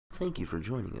Thank you for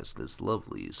joining us this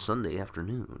lovely Sunday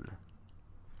afternoon.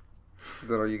 Is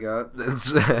that all you got?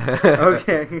 That's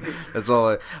Okay. That's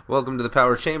all. Welcome to the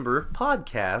Power Chamber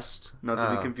podcast. Not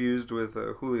to be confused with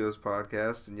Julio's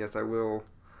podcast. And yes, I will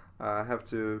have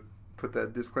to put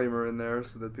that disclaimer in there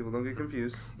so that people don't get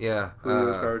confused. Yeah.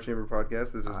 Julio's Power Chamber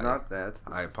podcast. This is not that.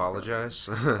 I apologize.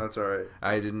 That's all right.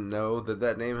 I didn't know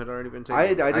that name had already been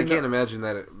taken. I can't imagine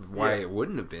that why it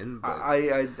wouldn't have been. But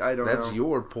I don't know. That's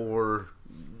your poor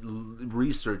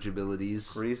research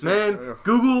abilities. Man,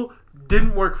 Google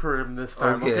didn't work for him this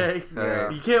time, okay? Yeah.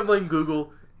 You can't blame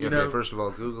Google. You know. First of all,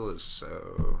 Google is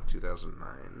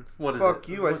 2009. What is Fuck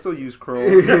it? you, I still use Chrome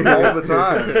all the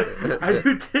time. I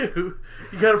do too.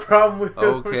 You got a problem with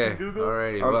Google?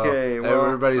 Alrighty, well,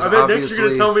 everybody's I bet next you're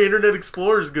going to tell me Internet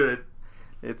Explorer is good.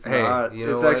 It's not. You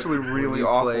know it's what? actually really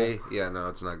awful. Yeah, no,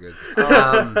 it's not good.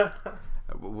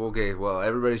 Okay, well,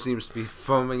 everybody seems to be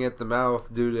foaming at the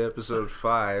mouth due to episode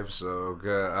 5, so...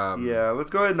 yeah, let's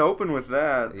go ahead and open with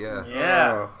that.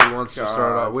 Yeah. Who wants to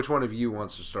start off? Which one of you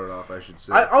wants to start off, I should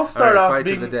say? I'll start off fight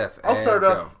to the death. I'll start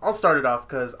it off,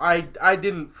 because I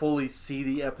didn't fully see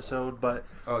the episode, but...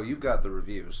 Oh, you've got the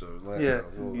review, so...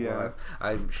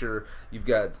 I'm sure you've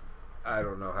got... I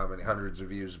don't know how many hundreds of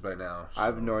views by now. So. I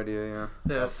have no idea, yeah.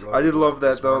 Yes. I did love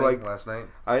that, though. Morning, last night?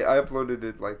 I uploaded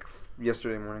it,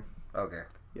 yesterday morning. Okay.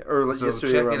 Yeah, or so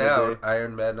yesterday check it out, day.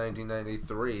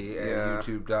 IronBat1993 at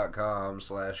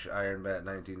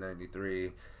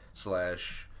youtube.com/IronBat1993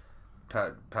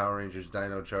 / Power Rangers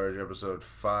Dino Charge episode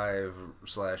 5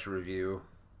 / review.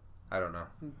 I don't know.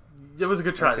 It was a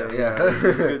good try, though. Yeah.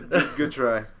 good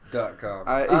try. .com.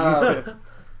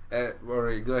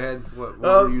 Alright, go ahead. What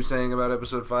were you saying about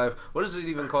episode 5? What is it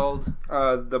even called?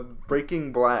 The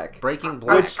Breaking Black. Breaking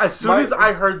Black. As soon as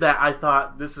I heard that, I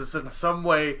thought this is in some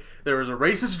way there was a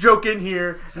racist joke in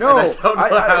here. No, I don't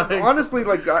know how honestly,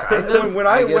 when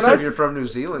I guess if you're from New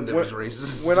Zealand, it was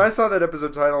racist. When I saw that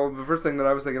episode title, the first thing that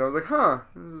I was thinking, I was like, "Huh,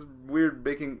 this is a weird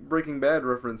Breaking Bad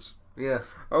reference." Yeah.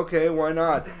 Okay, why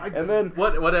not? And then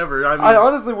whatever. I mean, I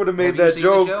honestly would have made that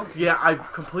joke. The show? Yeah,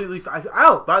 I've completely. By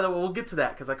the way, we'll get to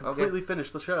that because I completely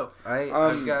finished the show.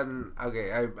 I've gotten I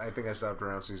think I stopped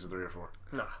around season 3 or 4.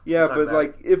 No. Yeah,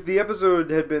 but if the episode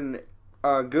had been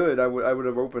good, I would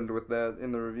have opened with that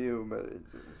in the review. But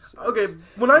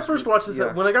when I first watched this,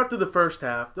 when I got through the first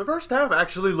half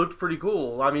actually looked pretty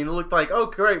cool. I mean, it looked like, oh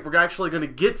great, we're actually going to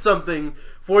get something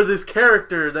for this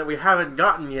character that we haven't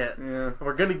gotten yet. Yeah,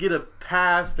 we're going to get a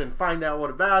past and find out what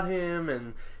about him,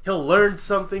 and he'll learn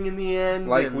something in the end,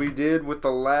 like we did with the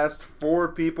last 4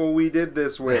 people we did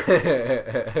this with.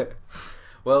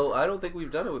 Well, I don't think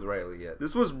we've done it with Riley yet.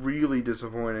 This was really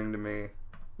disappointing to me.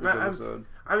 Episode.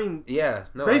 I mean, yeah.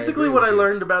 No, basically, what I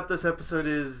learned about this episode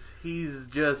is he's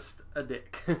just a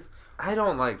dick. I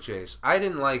don't like Chase. I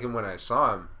didn't like him when I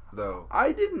saw him, though.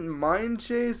 I didn't mind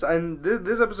Chase, and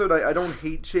this episode, I don't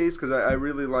hate Chase because I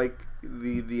really like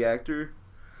the actor.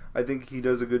 I think he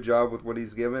does a good job with what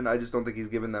he's given. I just don't think he's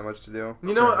given that much to do.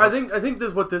 You know, I think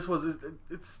this was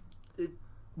it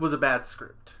was a bad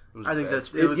script. I think that's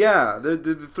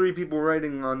the 3 people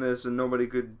writing on this, and nobody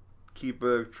could keep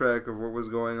a track of what was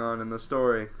going on in the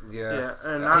story. Yeah,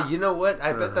 and you know what?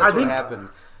 I bet that's what happened.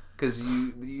 Because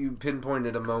you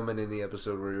pinpointed a moment in the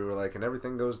episode where you were like, and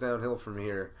everything goes downhill from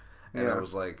here. And I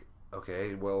was like,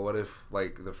 okay, well, what if,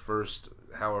 the first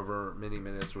however many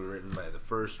minutes were written by the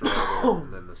first writer,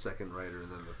 and then the second writer,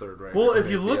 and then the third writer? Well, if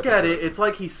you look at it, it's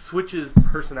like he switches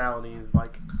personalities,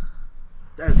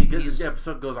 as the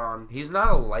episode goes on. He's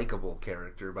not a likable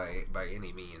character by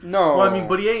any means. No. Well, I mean,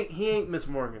 but he ain't Miss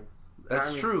Morgan.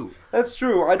 That's true. That's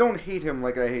true. I don't hate him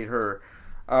like I hate her.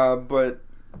 But...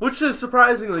 Which is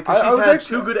surprisingly, because she's had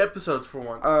 2 good episodes for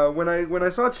one. When I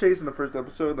saw Chase in the first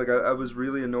episode, I was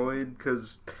really annoyed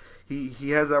because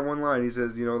he has that one line. He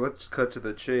says, let's cut to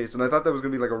the chase. And I thought that was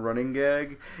going to be like a running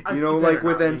gag.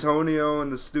 With Antonio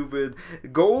and the stupid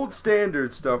gold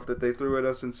standard stuff that they threw at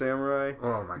us in Samurai.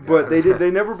 Oh my god. But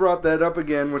they never brought that up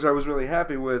again, which I was really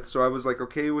happy with. So I was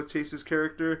okay with Chase's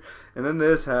character. And then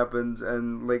this happens,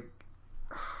 and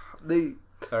they...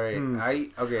 All right, I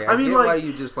mean, why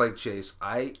you dislike Chase.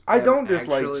 I don't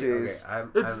dislike Chase. Okay,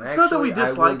 it's not that we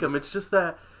dislike him. It's just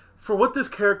that for what this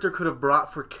character could have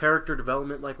brought for character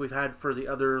development, like we've had for the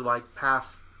other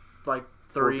past 3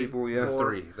 people,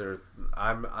 3.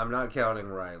 I'm not counting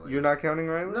Riley. You're not counting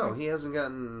Riley? No, he hasn't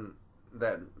gotten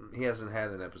that. He hasn't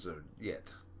had an episode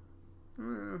yet.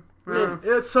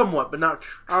 It's somewhat, but not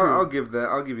true. I'll give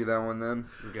you that one then.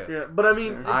 Okay. Yeah, but I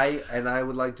mean, I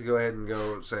would like to go ahead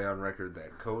and say on record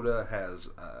that Coda has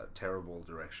terrible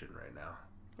direction right now.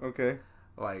 Okay.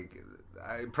 like,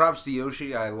 props to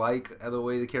Yoshi. I like the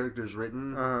way the character's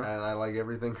written, and I like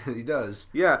everything that he does.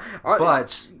 Yeah,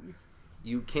 but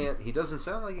you can't. He doesn't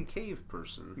sound like a cave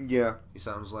person. Yeah, he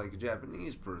sounds like a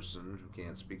Japanese person who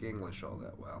can't speak English all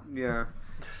that well. Yeah,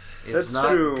 it's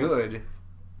not true. Good.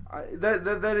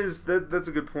 That's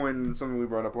a good point and something we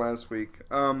brought up last week.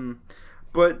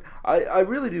 But I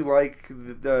really do like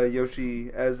the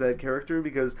Yoshi as that character,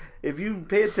 because if you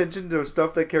pay attention to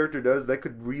stuff that character does, that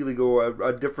could really go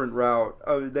a different route.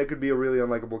 That could be a really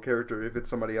unlikable character if it's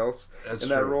somebody else in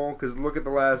that role. Because look at the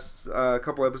last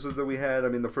couple episodes that we had. I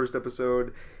mean, the first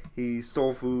episode, he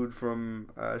stole food from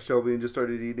Shelby and just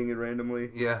started eating it randomly.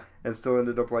 Yeah. And still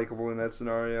ended up likable in that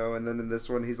scenario. And then in this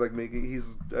one, he's like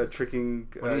tricking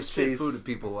when he spit food at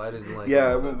people. I didn't like.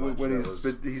 Yeah, when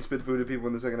he spit food at people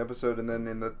in the second episode, and then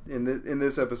in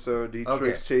this episode, he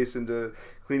tricks Chase into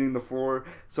cleaning the floor.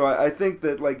 So I think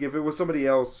that, like, if it was somebody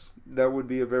else, that would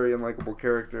be a very unlikable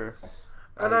character.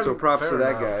 So props to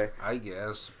that guy, I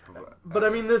guess. But I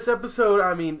mean, this episode,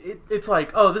 I mean, it's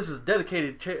like, oh, this is a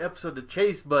dedicated episode to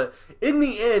Chase, but in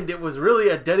the end, it was really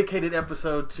a dedicated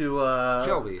episode to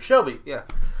Shelby. Yeah.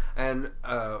 And,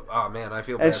 oh man, I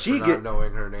feel bad for not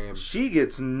knowing her name. She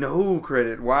gets no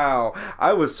credit. Wow.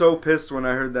 I was so pissed when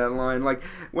I heard that line. Like,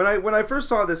 when I first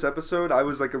saw this episode, I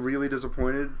was, like, really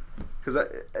disappointed. Because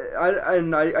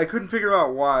I couldn't figure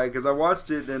out why. Because I watched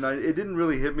it, and it didn't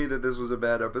really hit me that this was a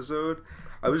bad episode.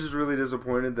 I was just really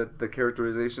disappointed that the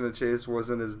characterization of Chase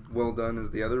wasn't as well done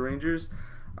as the other Rangers.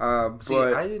 See,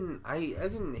 I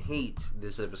didn't hate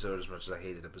this episode as much as I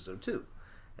hated episode 2.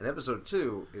 And episode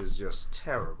 2 is just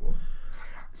terrible.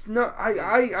 No,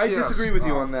 I disagree with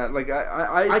you on that. Like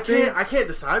I can't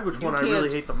decide which one I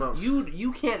really hate the most.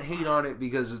 You can't hate on it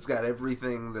because it's got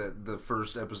everything that the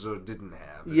first episode didn't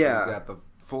have. Yeah, you got the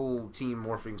full team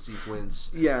morphing sequence.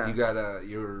 Yeah, you got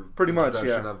your pretty much.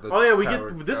 Yeah. Of the we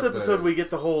get this episode. We get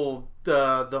the whole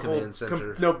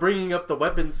bringing up the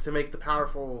weapons to make the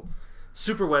powerful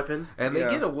super weapon, and they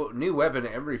get a new weapon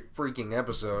every freaking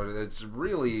episode. It's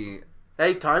really.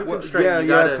 Hey, time constraint.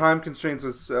 Time constraints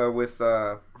with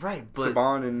right, but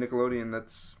Saban and Nickelodeon.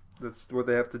 That's what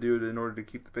they have to do in order to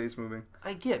keep the pace moving.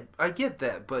 I get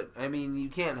that, but I mean, you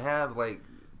can't have like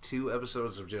 2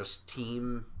 episodes of just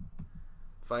team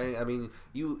fighting. I mean,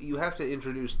 you have to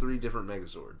introduce 3 different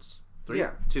Megazords. 3,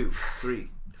 yeah, 2, 3,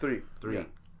 3, yeah.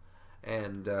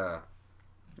 And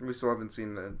we still haven't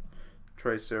seen the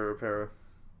Triceropara.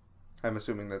 I'm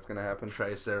assuming that's going to happen.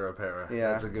 Triceropara.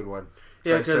 Yeah, that's a good one.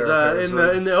 Yeah, because in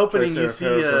the opening you see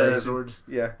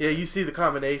you see the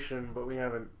combination, but we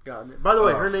haven't gotten it. By the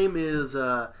way, her name is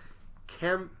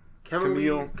Camille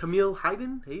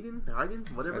Hayden,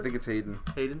 whatever. I think it's Hayden.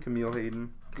 Camille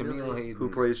Hayden. Who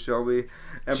plays Shelby.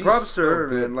 And she's props to her,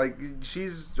 man. Like,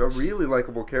 she's a really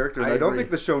likable character, and I don't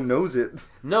think the show knows it.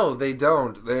 No, they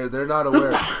don't. They're not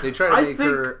aware. They try to make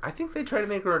her. I think they try to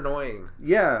make her annoying.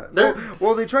 Yeah.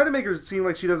 Well, they try to make her seem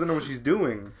like she doesn't know what she's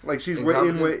doing. Like she's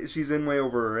in way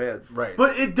over her head. Right.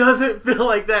 But it doesn't feel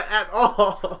like that at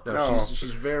all. No.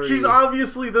 She's very. She's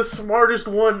obviously the smartest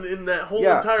one in that whole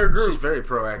entire group. She's very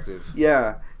proactive.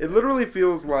 Yeah. It literally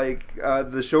feels like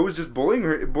the show is just bullying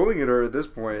at her at this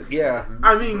point. Yeah.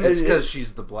 I mean, it's because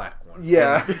she's the black one.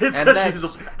 Yeah.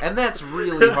 And that's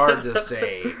really hard to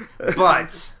say.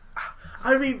 But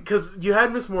I mean, because you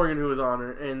had Miss Morgan who was on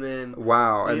her, and then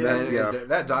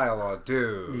that dialogue,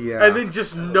 dude. Yeah. And then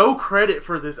just no credit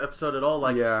for this episode at all.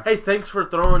 Like, hey, thanks for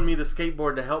throwing me the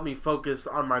skateboard to help me focus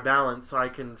on my balance so I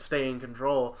can stay in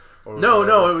control.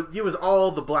 It was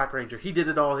all the Black Ranger. He did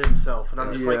it all himself, and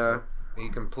I'm just like. He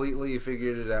completely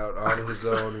figured it out on his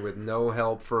own with no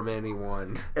help from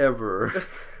anyone. Ever.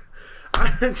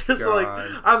 I'm just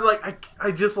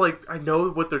I know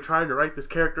what they're trying to write this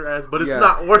character as, but it's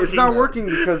not working. It's not working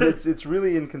because it's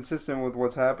really inconsistent with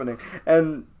what's happening.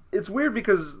 And it's weird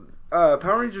because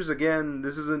Power Rangers, again,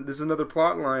 this is another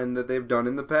plot line that they've done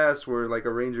in the past where like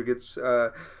a Ranger gets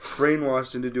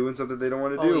brainwashed into doing something they don't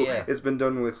want to do. Yeah. It's been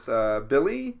done with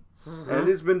Billy. Mm-hmm. And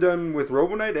it's been done with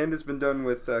Robo Knight, and it's been done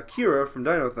with Kira from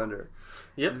Dino Thunder.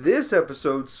 Yep. This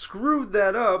episode screwed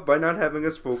that up by not having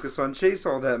us focus on Chase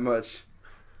all that much.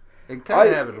 It kind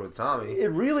of happened with Tommy.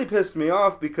 It really pissed me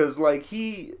off because, like,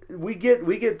 we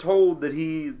get told that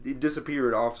he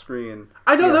disappeared off screen.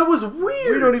 I know, that was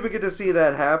weird. We don't even get to see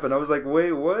that happen. I was like,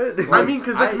 wait, what? I mean,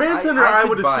 because the command center,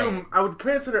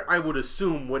 I would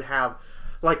assume would have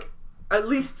like. At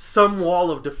least some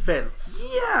wall of defense.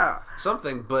 Yeah.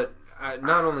 Something, but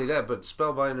not only that, but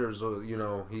Spellbinder's,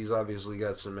 he's obviously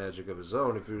got some magic of his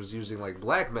own. If he was using, like,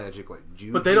 black magic, like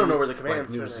Juju, but they don't know where the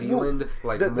commands like New Zealand,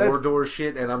 Mordor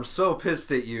shit, and I'm so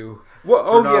pissed at you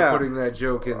for not putting that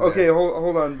joke in there. Okay, there.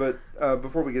 hold on, but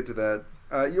before we get to that,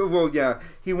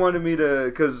 he wanted me to,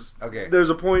 because there's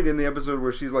a point in the episode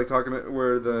where she's like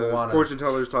where the Moana fortune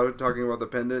teller's talking about the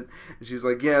pendant, and she's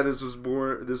like, this was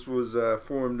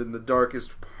formed in the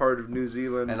darkest part of New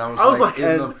Zealand, and I was like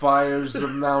in the fires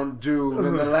of Mount Doom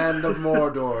in the land of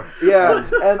Mordor. Yeah,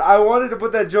 and I wanted to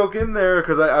put that joke in there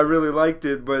because I really liked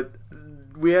it, but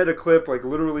we had a clip like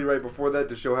literally right before that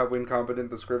to show how incompetent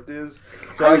the script is.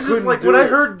 So I was just like, when I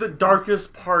heard the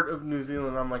darkest part of New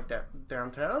Zealand, I'm like,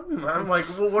 downtown? I'm like,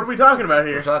 well, what are we talking about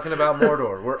here? We're talking about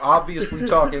Mordor. We're obviously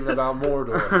talking about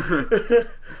Mordor.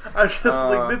 I just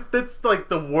like that's like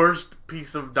the worst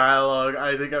piece of dialogue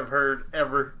I think I've heard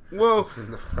ever. Well,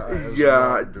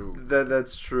 yeah,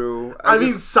 that's true. I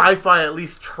mean, sci-fi at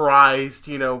least tries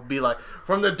to be like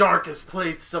from the darkest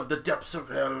place of the depths of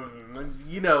hell.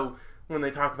 When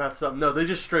they talk about something, no, they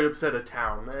just straight up said a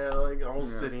town, like a whole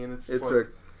city, and it's is it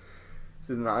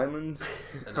an island,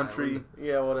 country? Island?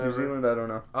 Yeah, whatever. New Zealand, I don't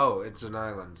know. Oh, it's an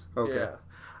island. Okay. Yeah.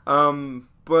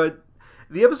 But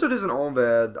the episode isn't all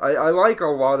bad. I like a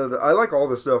lot of I like all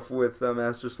the stuff with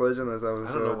Master Sledge in this episode.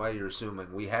 I don't know why you're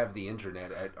assuming. We have the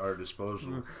internet at our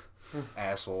disposal.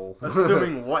 Asshole.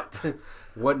 Assuming what?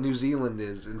 What New Zealand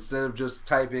is, instead of just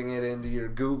typing it into your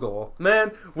Google.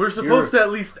 Man, we're supposed to at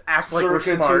least act like we're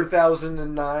smart. Circa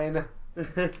 2009.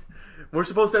 We're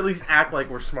supposed to at least act like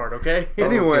we're smart, okay?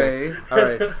 Anyway. All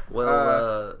right.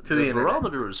 Well, the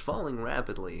barometer is falling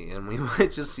rapidly, and we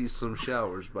might just see some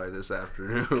showers by this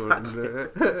afternoon.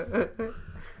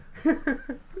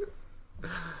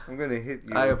 I'm gonna hit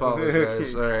you. I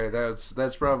apologize. All right,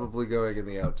 that's probably going in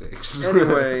the outtakes.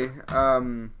 Anyway,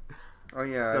 oh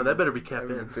yeah. No, that better be kept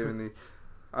in. Saving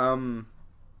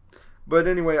but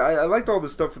anyway, I liked all the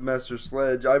stuff with Master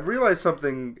Sledge. I realized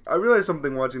something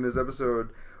watching this episode.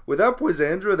 Without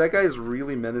Poisandra, that guy is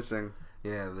really menacing.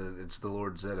 Yeah, it's the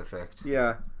Lord Zed effect.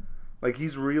 Yeah, like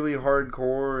he's really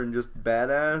hardcore and just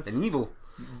badass and evil.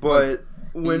 But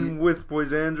with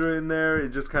Poisandra in there, it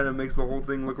just kind of makes the whole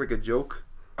thing look like a joke.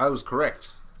 I was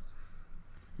correct.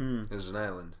 It's an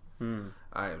island.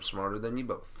 I am smarter than you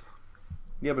both.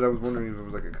 Yeah, but I was wondering if it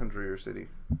was like a country or city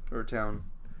or a town.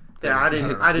 Yeah, I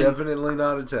didn't. Definitely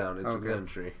not a town. It's a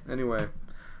country. Anyway,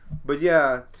 but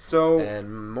yeah, so and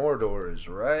Mordor is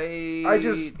right.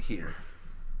 Here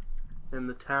in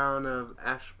the town of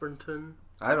Ashburton.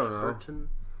 I don't know.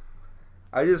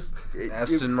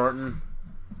 Aston Martin.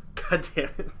 God damn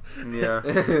it. Yeah.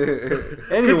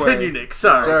 Anyway. Continue, Nick.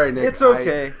 Sorry, Nick. It's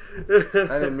okay.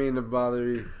 I didn't mean to bother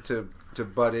you to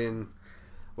butt in.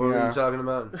 What were you talking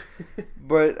about?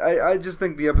 But I just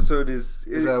think the episode is...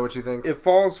 Is that what you think? It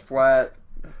falls flat.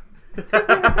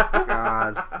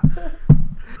 God.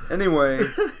 Anyway,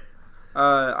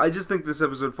 I just think this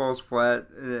episode falls flat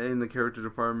in the character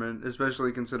department,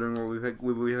 especially considering what we've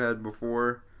had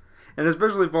before. And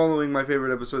especially following my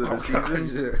favorite episode of the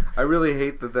season. I really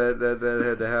hate that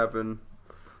had to happen.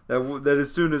 That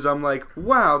as soon as I'm like,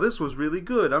 wow, this was really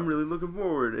good, I'm really looking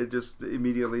forward, it just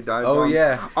immediately died. Oh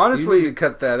yeah, honestly, you need to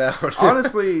cut that out.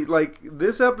 Honestly, like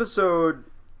this episode,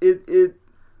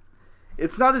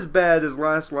 it's not as bad as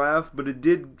Last Laugh, but it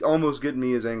did almost get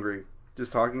me as angry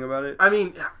just talking about it. I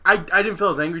mean, I didn't feel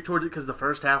as angry towards it because the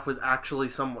first half was actually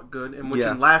somewhat good, in which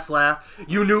in Last Laugh,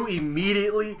 you knew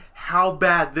immediately how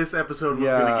bad this episode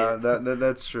was going to get.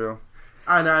 That's true.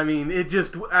 And I mean, it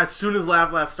just, as soon as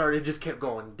Laugh started, it just kept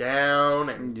going down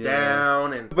and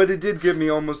down. But it did get me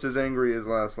almost as angry as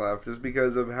Last Laugh, just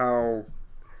because of how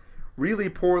really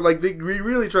poor, like, we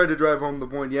really tried to drive home the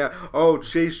point,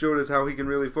 Chase showed us how he can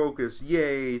really focus.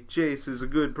 Yay, Chase is a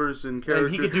good person. And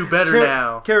he could do better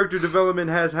now. Character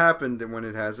development has happened, and when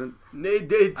it hasn't.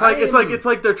 It's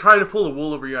like they're trying to pull the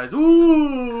wool over your eyes.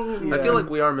 Ooh! Yeah. I feel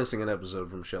like we are missing an episode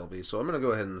from Shelby, so I'm going to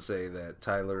go ahead and say that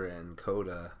Tyler and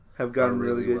Coda have gotten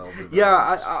really good.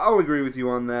 Well, I'll agree with you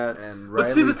on that. And Riley,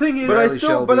 but see, the thing is,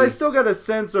 but I still got a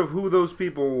sense of who those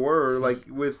people were. Like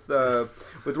with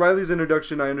Riley's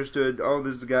introduction, I understood. Oh,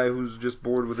 this is a guy who's just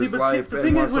bored with his life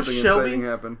and wants something exciting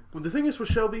happen. The thing is with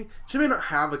Shelby, she may not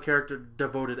have a character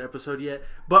devoted episode yet,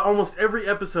 but almost every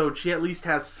episode, she at least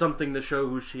has something to show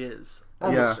who she is.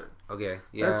 Almost. Yeah. Okay.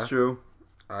 Yeah. That's true.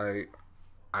 I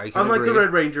can Unlike agree. the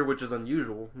Red Ranger, which is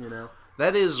unusual,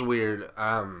 That is weird.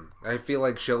 I feel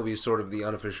like Shelby's sort of the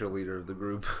unofficial leader of the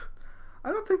group.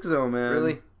 I don't think so, man.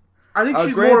 Really? I think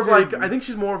she's more of like. I think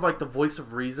she's more of like the voice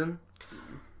of reason.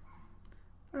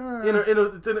 In a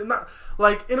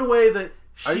way that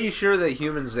she. Are you sure that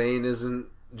Human Zane isn't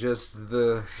just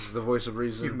the voice of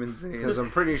reason? Human Zane. Because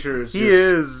I'm pretty sure it's he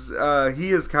is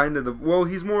kind of the... Well,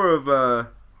 he's more of...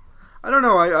 I don't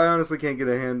know. I honestly can't get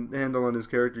a handle on his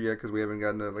character yet because we haven't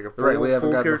gotten a full, right. We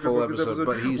haven't gotten a full episode,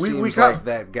 but he seems like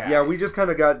that guy. Yeah, we just kind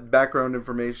of got background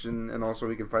information, and also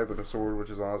he can fight with a sword,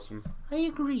 which is awesome. I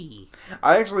agree.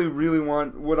 I actually really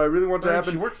want to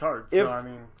happen. She works hard, so I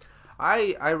mean,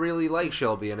 I really like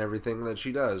Shelby and everything that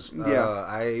she does. Yeah,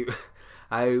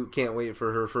 I can't wait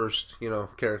for her first,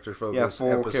 character focus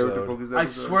episode. Character focus episode. I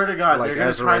swear to God, like they're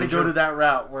going to try to go to that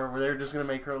route where they're just going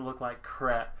to make her look like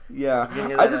crap. Yeah,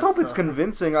 I just hope it's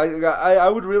convincing. I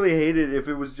would really hate it if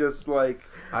it was just like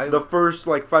the first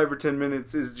 5 or 10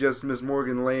 minutes is just Miss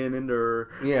Morgan laying into her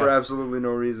for absolutely no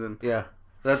reason. Yeah.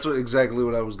 That's exactly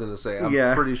what I was going to say.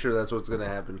 I'm pretty sure that's what's going to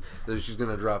happen. That she's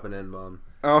going to drop an N-bomb.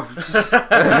 Oh,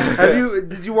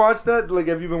 did you watch that?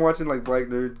 Have you been watching Black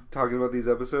Nerd talking about these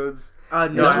episodes? No,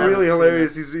 it's really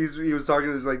hilarious. He was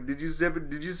talking. He's like, "Did you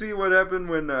see what happened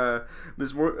when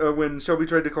when Shelby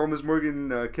tried to call Miss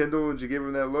Morgan Kendall and she gave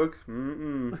him that look?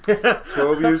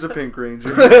 12 years of Pink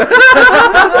Ranger."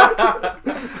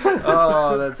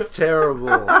 Oh, that's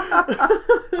terrible.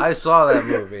 I saw that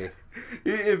movie.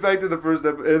 In fact, in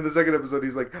the second episode,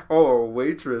 he's like, "Oh, a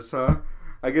waitress, huh?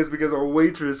 I guess because a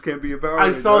waitress can't be a Power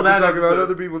Ranger." I saw that talking about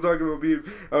other people talking about being.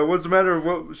 What's the matter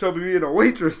of Shelby being a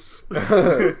waitress?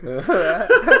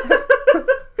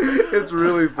 It's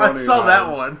really funny. I saw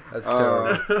that one. That's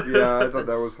terrible. Yeah, I thought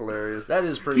that was hilarious. That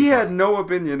is pretty. He funny. had no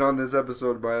opinion on this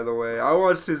episode, by the way. I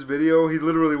watched his video. He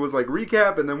literally was like,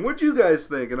 "Recap," and then, "What do you guys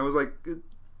think?" And I was like,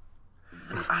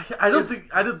 I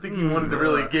didn't think he wanted to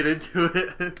really get into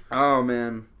it. Oh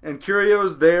man! And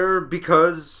Curio's there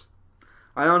because.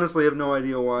 I honestly have no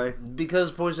idea why.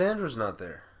 Because Poisandra's not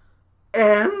there.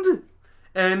 And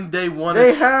they want.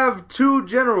 They have two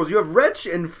generals. You have Wretch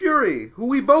and Fury, who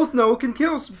we both know can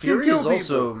kill. Fury is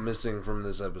also missing from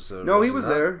this episode. No, he was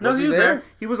there. No, he was there.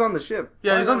 He was on the ship.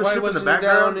 Yeah, he's on the ship in the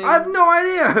background. I have no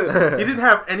idea. He didn't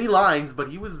have any lines, but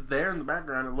he was there in the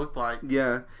background. It looked like.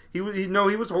 Yeah, he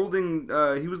was holding.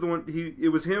 He was the one. It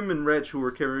was him and Wretch who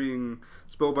were carrying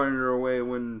Spellbinder away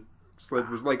when Sledge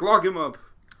was like, "Lock him up."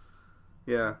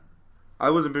 Yeah,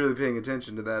 I wasn't really paying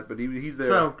attention to that, but he's there.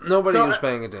 So nobody was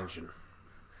paying attention.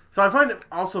 So I find it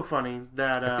also funny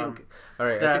that I think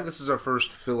this is our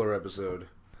first filler episode.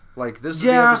 This is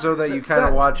the episode that you kind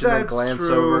of watch and then glance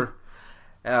over.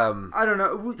 I don't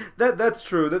know. That's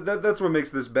true. That's what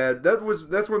makes this bad.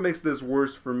 That's what makes this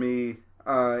worse for me.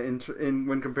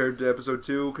 When compared to episode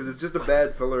 2, because it's just a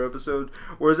bad filler episode,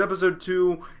 whereas episode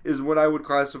 2 is what I would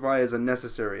classify as a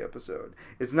necessary episode.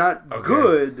 It's not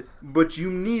good, but you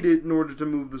need it in order to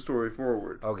move the story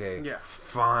forward. Okay,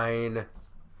 fine,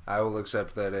 I will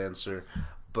accept that answer.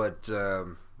 But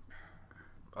Crow,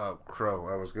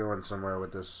 I was going somewhere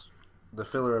with this. The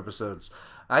filler episodes,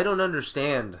 I don't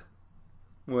understand.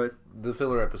 What the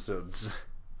filler episodes?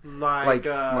 Like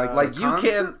you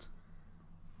can't.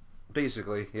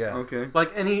 Basically, yeah. Okay.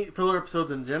 Like any filler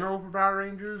episodes in general for Power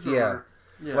Rangers? Or?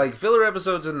 Yeah. Like filler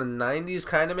episodes in the 90s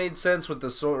kind of made sense with the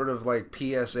sort of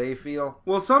PSA feel.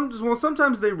 Well,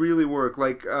 sometimes they really work.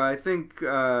 I think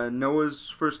Noah's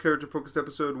first character focused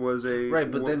episode was a right,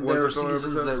 but then there are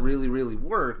seasons that really, really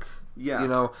work.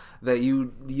 Yeah. That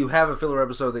you have a filler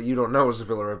episode that you don't know is a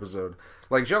filler episode,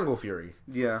 like Jungle Fury.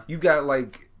 Yeah. You've got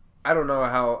I don't know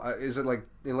how is it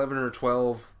 11 or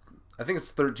 12. I think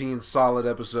it's 13 solid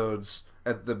episodes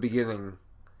at the beginning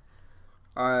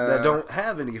that don't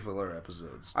have any filler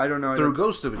episodes. I don't know. Through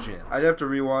Ghost of a Chance. I'd have to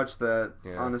rewatch that,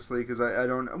 honestly, because I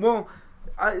don't... Well,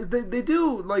 they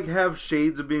do have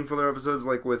shades of being filler episodes,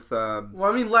 with... Well,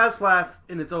 I mean, Last Laugh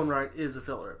in its own right is a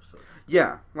filler episode.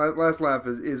 Yeah, Last Laugh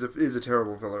is a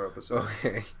terrible filler episode.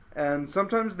 Okay. And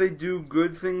sometimes they do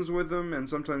good things with them, and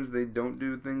sometimes they don't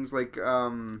do things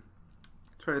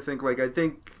trying to think, I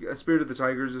think Spirit of the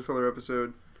Tiger is a filler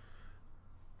episode.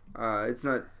 It's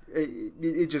not...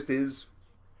 It just is.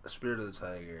 Spirit of the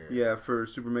Tiger. Yeah, for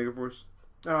Super Mega Force.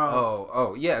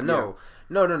 Oh, yeah, no.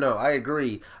 Yeah. No, I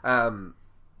agree. And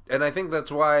I think that's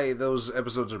why those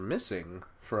episodes are missing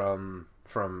from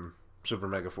Super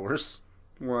Mega Force.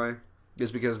 Why?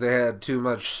 Is because they had too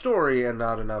much story and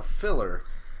not enough filler.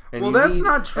 And that's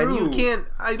not true. And you can't...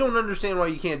 I don't understand why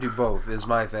you can't do both, is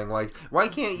my thing. Why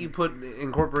can't you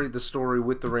incorporate the story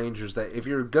with the Rangers that if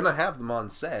you're going to have them on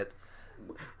set...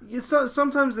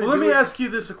 sometimes they Let me ask you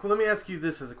this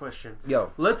as a question.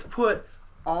 Yo. Let's put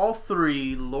all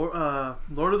 3 Lord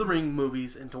of the Ring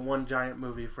movies into one giant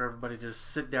movie for everybody to just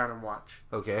sit down and watch.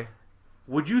 Okay.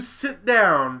 Would you sit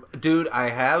down... Dude, I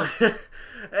have...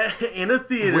 in a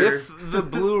theater... With the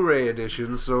Blu-ray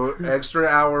edition, so extra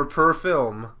hour per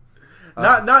film...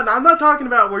 I'm not talking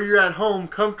about where you're at home,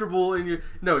 comfortable, and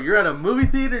you're at a movie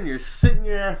theater and you're sitting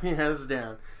your ass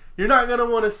down. You're not gonna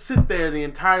want to sit there the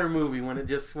entire movie when it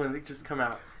just come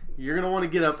out. You're gonna want to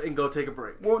get up and go take a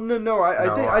break. Well, no.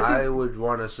 I think I would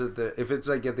want to sit there if it's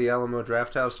like at the Alamo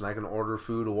Drafthouse and I can order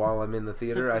food while I'm in the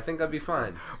theater. I think I'd be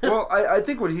fine. Well, I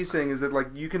think what he's saying is that like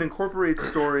you can incorporate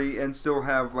story and still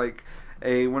have like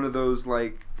one of those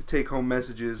like take home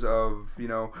messages of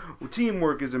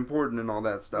teamwork is important and all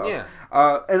that stuff. Yeah.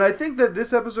 And I think that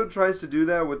this episode tries to do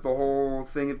that with the whole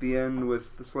thing at the end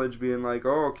with the Sledge being like,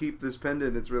 "Oh, keep this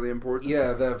pendant; it's really important."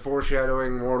 Yeah, the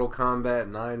foreshadowing Mortal Kombat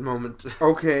 9 moment.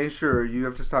 Okay, sure. You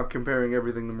have to stop comparing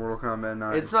everything to Mortal Kombat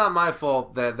 9. It's not my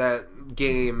fault that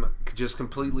game just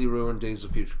completely ruined Days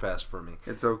of Future Past for me.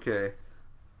 It's okay.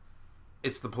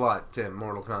 It's the plot, Tim.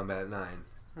 Mortal Kombat 9.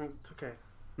 It's okay.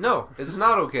 No, it's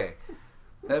not okay.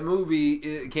 That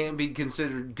movie can't be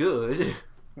considered good.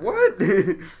 What?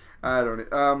 I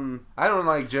don't. I don't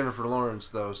like Jennifer Lawrence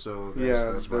though, so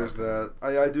there's that.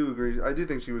 I do agree. I do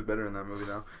think she was better in that movie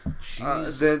though. She's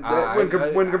when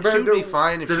compared she would to be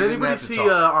fine if did she didn't anybody have to see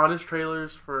talk. honest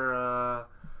trailers for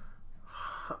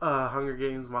Hunger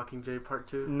Games Mockingjay Part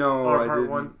 2? No, or I Part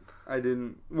didn't. 1? I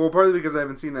didn't. Well, partly because I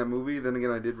haven't seen that movie. Then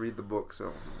again, I did read the book,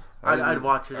 so I'd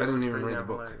watch it. I didn't even read the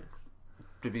book. Hilarious.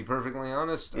 To be perfectly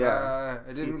honest, Yeah.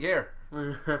 I didn't care.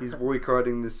 He's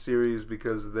boycotting this series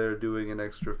because they're doing an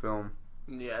extra film.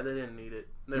 Yeah, they didn't need it.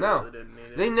 They No, really didn't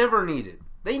need it. They never need it.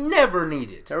 They never need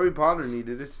it. Harry Potter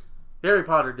needed it. Harry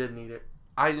Potter did need it.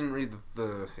 I didn't read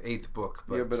the 8th book,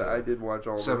 but Yeah, but I did watch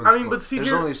all of them. 7th I mean, book. but see,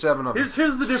 there's only 7 of them. Here's the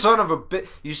difference. Son of a bitch.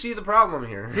 You see the problem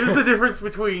here. Here's the difference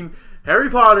between Harry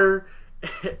Potter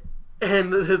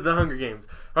and the Hunger Games.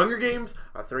 Hunger Games,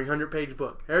 a 300-page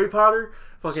book. Harry Potter,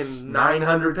 fucking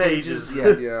 900 pages.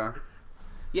 Yeah.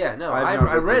 Yeah, no,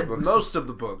 I read books. most of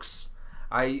the books.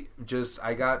 I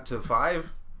got to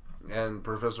 5, and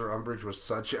Professor Umbridge was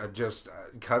such a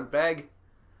cunt bag.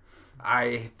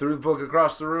 I threw the book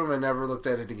across the room and never looked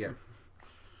at it again.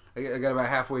 I got about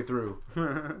halfway through.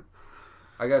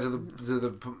 I got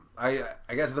to I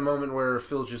got to the moment where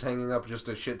Filch is hanging up just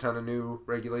a shit ton of new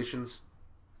regulations.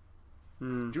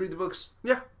 Did you read the books?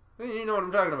 Yeah. You know what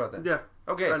I'm talking about then. Yeah.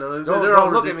 Okay. I know. Don't all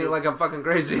look ridiculous. at me like I'm fucking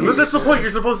crazy. But that's the point. You're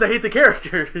supposed to hate the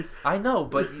character. I know,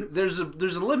 but there's a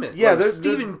limit. Yeah, like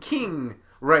Stephen King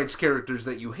writes characters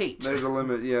that you hate. There's a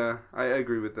limit. Yeah, I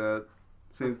agree with that.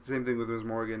 Same thing with Ms.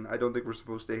 Morgan. I don't think we're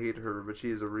supposed to hate her, but she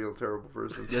is a real terrible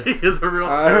person. She is a real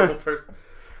terrible person.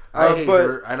 I hate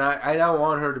her, and I don't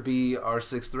want her to be our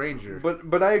 6th Ranger.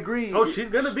 But I agree. Oh, she's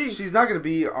gonna be. She's not gonna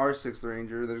be our 6th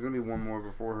Ranger. There's gonna be one more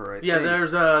before her. I think.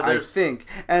 There's. I think,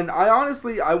 and I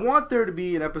honestly, I want there to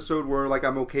be an episode where like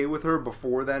I'm okay with her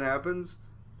before that happens.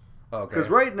 Okay. Because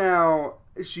right now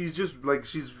she's just like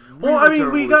she's. Really Well, I mean,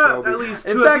 terrible we to got Shelby. at least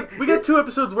In two. fact, We got 2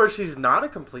 episodes where she's not a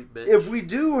complete bitch. If we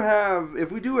do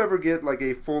ever get like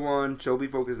a full-on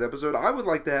Shelby-focused episode, I would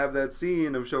like to have that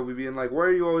scene of Shelby being like, "Why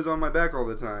are you always on my back all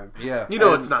the time?" Yeah,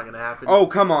 it's not gonna happen. Oh,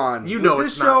 come on! You know with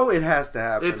it's this show, not. it has to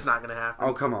happen. It's not gonna happen.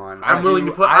 Oh, come on! I'm willing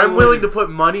to put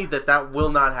money that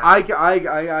will not happen.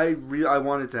 I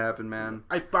want it to happen, man.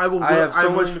 I will. I have so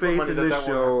I'm much willing to put faith money in this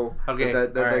show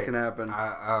that can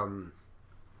happen.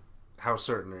 How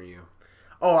certain are you?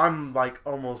 Oh, I'm like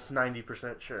almost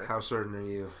 90% sure. How certain are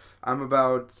you? I'm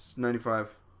about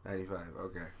 95. 95.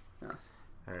 Okay. Yeah.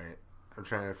 All right. I'm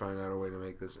trying to find out a way to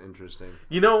make this interesting.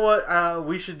 You know what?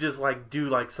 We should just like do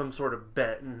like some sort of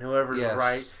bet, and whoever's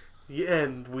right,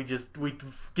 and we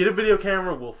get a video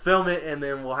camera, we'll film it, and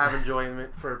then we'll have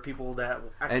enjoyment for people that.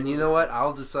 And you know what?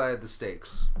 I'll decide the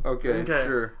stakes. Okay,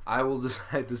 sure. I will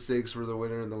decide the stakes for the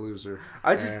winner and the loser.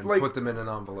 I just like put them in an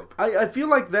envelope. I feel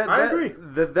like that. I agree.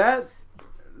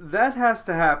 That has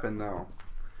to happen though.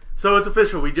 So it's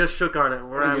official. We just shook on it.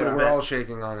 We're all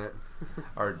shaking on it.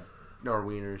 Our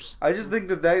wieners. I just think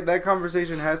that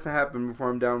conversation has to happen before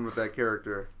I'm down with that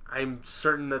character. I'm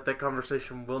certain that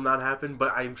conversation will not happen,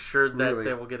 but I'm sure that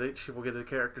they will get it. She will get a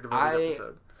character development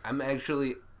episode. I'm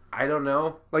actually. I don't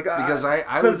know. Like because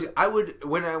I would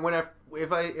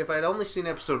if I'd only seen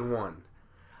episode 1.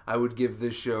 I would give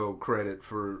this show credit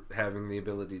for having the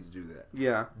ability to do that.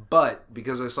 Yeah. But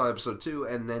because I saw episode 2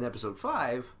 and then episode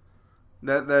 5,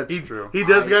 that's true. He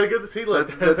does got to get the sea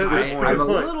legs. I'm a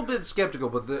little bit skeptical,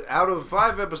 but out of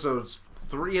 5 episodes,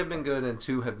 3 have been good and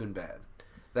 2 have been bad.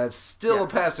 That's still a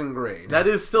passing grade. That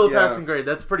is still a passing grade.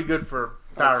 That's pretty good for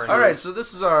Power Rangers. All right, so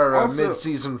this is our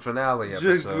mid-season finale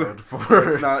episode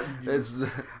for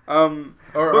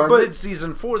our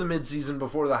mid-season for the mid-season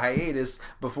before the hiatus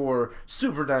before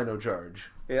Super Dino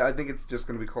Charge. Yeah, I think it's just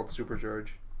going to be called Supercharge.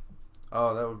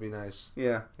 Oh, that would be nice.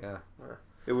 Yeah. Yeah.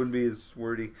 It wouldn't be as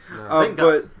wordy. No.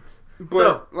 But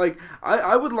But like,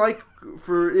 I would like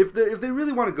for if they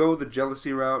really want to go the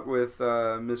jealousy route with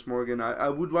Miss Morgan, I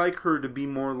would like her to be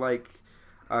more like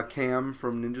Cam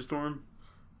from Ninja Storm.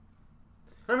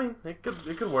 I mean, it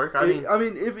could work. I mean,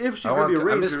 if she's gonna be a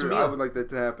ranger, I would like that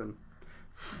to happen.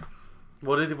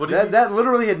 What did that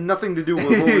literally had nothing to do with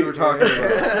what we were talking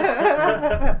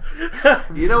about.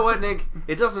 You know what, Nick?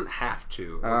 It doesn't have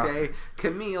to. Okay,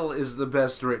 Camille is the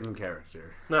best written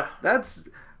character.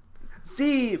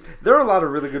 See, there are a lot of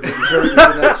really good written characters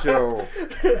in that show.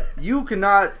 You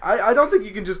cannot. I don't think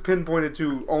you can just pinpoint it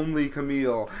to only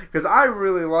Camille, because I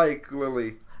really like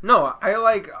Lily. No, I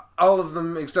like all of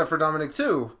them except for Dominic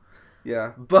too.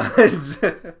 Yeah, but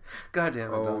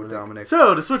goddamn it, Dominic.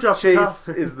 So to switch off, Chase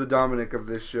is the Dominic of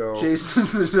this show. Chase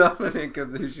is the Dominic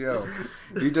of this show.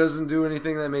 He doesn't do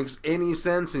anything that makes any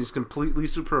sense, and he's completely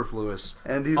superfluous.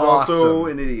 And he's also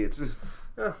an idiot.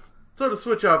 Yeah. So to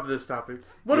switch off this topic,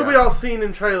 what have we all seen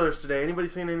in trailers today? Anybody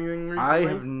seen anything recently? I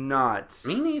have not.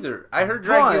 Me neither. I heard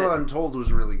Dracula Untold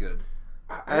was really good.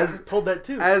 I told that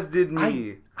too. As did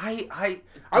me. I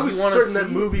was certain that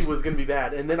movie was going to be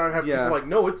bad, and then I have people like,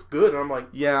 no, it's good. And I'm like,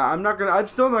 I'm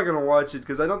still not gonna watch it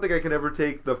because I don't think I can ever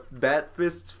take the Bat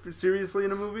Fist seriously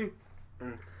in a movie.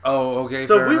 Oh, okay.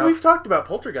 So we've talked about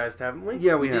Poltergeist, haven't we?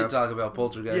 Yeah, we did talk about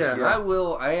Poltergeist. Yeah.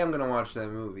 I am gonna watch that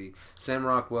movie. Sam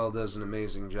Rockwell does an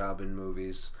amazing job in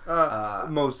movies.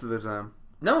 Most of the time.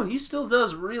 No, he still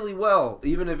does really well,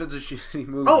 even if it's a shitty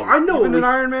movie. Oh, I know. Even in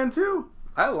Iron Man 2.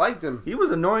 I liked him. He was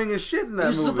annoying as shit in that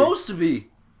movie. He's supposed to be.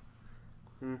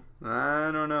 I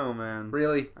don't know, man.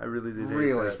 Really? I really did.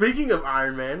 Really? Speaking of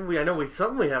Iron Man, I know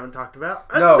something we haven't talked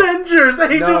about. No. Avengers: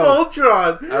 Age of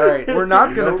Ultron. All right, we're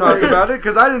not going to talk about it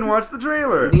because I didn't watch the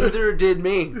trailer. Neither did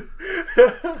me.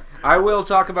 I will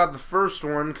talk about the first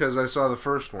one because I saw the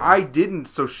first one. I didn't,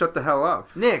 so shut the hell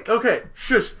up, Nick. Okay,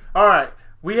 shush. All right,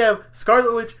 we have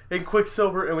Scarlet Witch and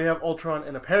Quicksilver, and we have Ultron,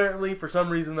 and apparently, for some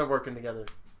reason, they're working together.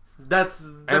 That's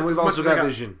and we've also got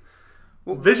Vision.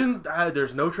 Well, Vision,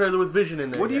 there's no trailer with Vision in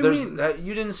there. What do you mean?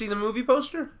 You didn't see the movie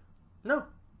poster? No.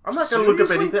 I'm not going to look up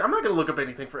anything. I'm not going to look up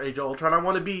anything for Age of Ultron. I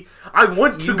want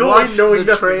to go in knowing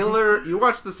the trailer. You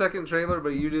watched the second trailer,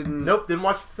 but you didn't. Nope, didn't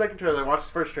watch the second trailer. I watched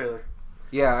the first trailer.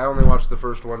 Yeah, I only watched the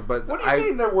first one. But what do you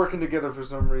mean they're working together for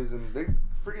some reason?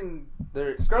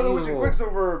 They're Scarlet Witch and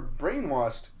Quicksilver are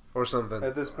brainwashed or something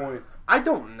at this point. I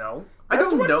don't know. That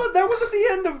was at the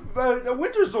end of a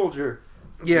Winter Soldier.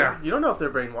 Yeah. You don't know if they're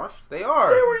brainwashed. They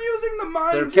are. They were using the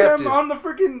mind gem on the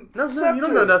freaking scepter. You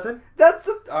don't know nothing.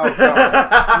 Oh,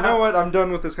 God. You know what? I'm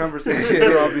done with this conversation.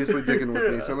 You're obviously digging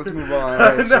with me, so let's move on.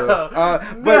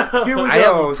 Right, but here we go. I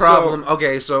have a problem.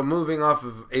 Okay, so moving off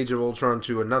of Age of Ultron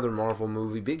to another Marvel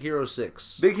movie, Big Hero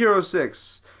 6. Big Hero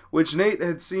 6. Which Nate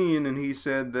had seen, and he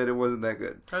said that it wasn't that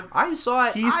good. I saw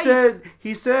it.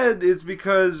 He said it's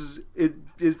because it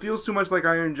feels too much like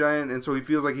Iron Giant, and so he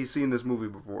feels like he's seen this movie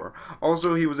before.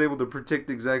 Also, he was able to predict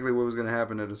exactly what was going to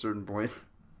happen at a certain point.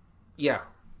 Yeah,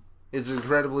 it's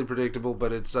incredibly predictable,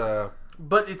 but it's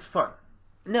But it's fun.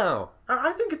 No,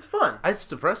 I think it's fun. It's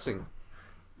depressing.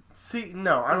 See,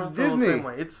 no, I don't feel the same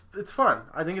way. It's fun.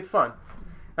 I think it's fun.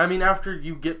 I mean, after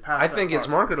you get past, I think it's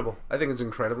marketable. I think it's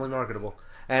incredibly marketable.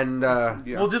 And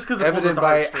well, just because evident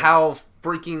by how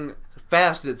freaking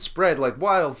fast it spread like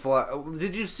wildfire.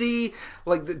 Did you see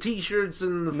like the T-shirts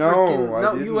and the freaking?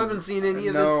 No, you haven't seen any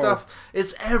of this stuff.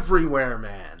 It's everywhere,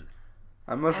 man.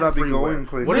 I must not be going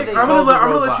places. What do they call the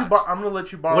robot? I'm gonna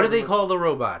let you borrow. What do they call the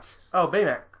robot? Oh,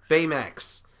 Baymax.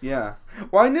 Baymax. Yeah.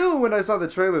 Well, I knew when I saw the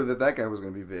trailer that guy was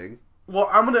gonna be big. Well,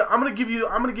 I'm gonna let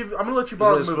you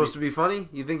borrow. Is it supposed to be funny?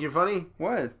 You think you're funny?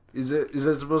 What? Is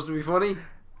it supposed to be funny?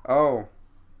 Oh.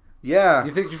 Yeah.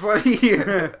 You think you're funny?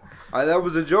 That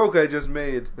was a joke I just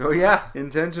made. Oh, yeah?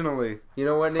 Intentionally. You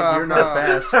know what, Nick? You're not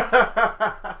fast.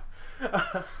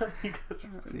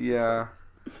 Yeah.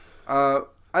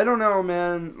 I don't know,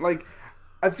 man. Like,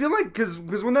 I feel like, because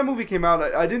when that movie came out,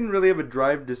 I didn't really have a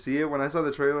drive to see it. When I saw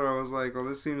the trailer, I was like, oh,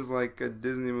 this seems like a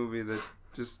Disney movie that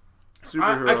just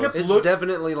superheroes. It's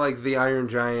definitely like the Iron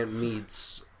Giant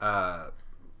meets The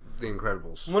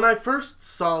Incredibles. When I first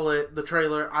saw the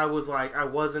trailer, I was like, I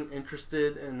wasn't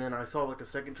interested, and then I saw like a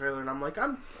second trailer, and I'm like,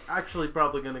 I'm actually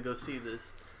probably gonna go see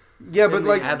this. Yeah, but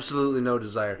like absolutely no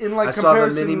desire. In like I saw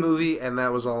the mini movie, and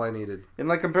that was all I needed. In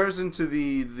like comparison to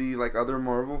the like other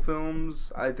Marvel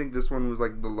films, I think this one was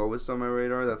like the lowest on my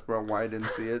radar. That's why I didn't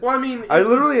see it. Well, I mean, I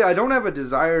don't have a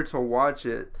desire to watch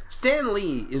it. Stan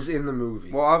Lee is in the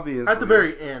movie. Well, obviously at the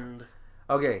very end.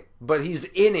 Okay, but he's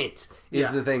in it,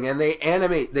 is the thing. And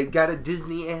they got a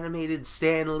Disney animated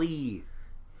Stan Lee.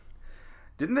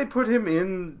 Didn't they put him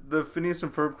in the Phineas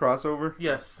and Ferb crossover?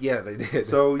 Yes. Yeah, they did.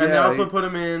 So yeah, and they also put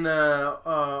him in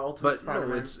Ultimate Spider-Man.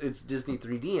 No, it's Disney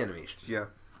 3D animation. Yeah.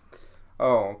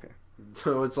 Oh, okay.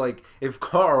 So it's like if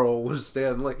Carl was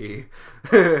Stan Lee.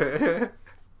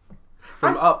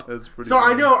 From Up. That's pretty. So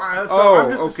funny. I know. I'm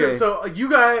just okay. So you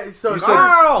guys. So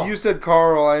Carl. You said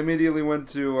Carl. I immediately went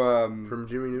to from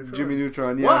Jimmy Neutron. Jimmy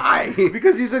Neutron. Yeah. Why?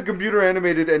 Because you said computer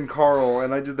animated and Carl,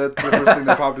 and that's the first thing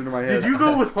that popped into my head. Did you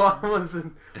go with llamas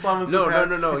and Pats?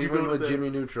 No. You went with Jimmy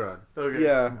Neutron. Okay.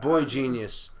 Yeah. Boy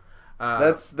genius.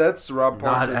 That's Rob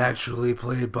Paulson. Not actually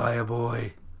played by a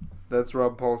boy. That's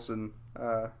Rob Paulson.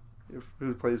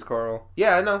 Who plays Carl.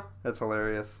 Yeah, I know. That's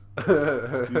hilarious.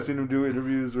 You've seen him do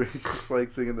interviews where he's just like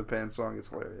singing the Pan song. It's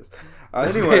hilarious.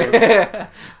 Anyway,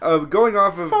 going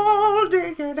off of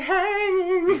Folding and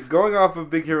hanging. Going off of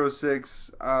Big Hero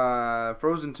 6,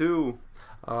 Frozen 2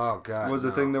 was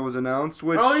a thing that was announced.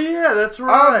 Which that's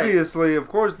right. Obviously, of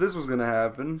course, this was going to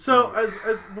happen. So,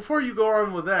 as before you go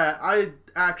on with that, I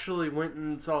actually went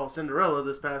and saw Cinderella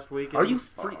this past week. Are you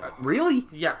free? Really?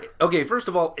 Yeah. Okay, first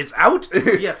of all, it's out?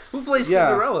 Yes. Who plays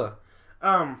Cinderella?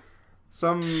 A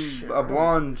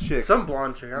blonde chick. Some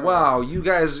blonde chick. Wow,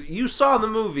 you saw the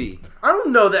movie. I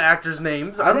don't know the actors'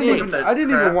 names. I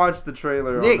didn't even watch the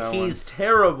trailer. Nick, on that he's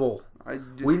terrible.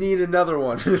 We need another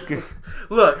one.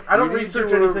 Look, I don't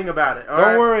research anything about it.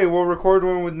 Don't worry, we'll record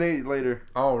one with Nate later.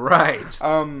 All right.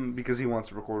 Because he wants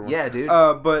to record one. Yeah, dude.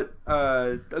 But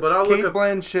Kate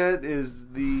Blanchett is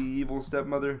the evil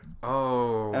stepmother.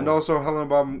 Oh. And also Helena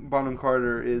Bonham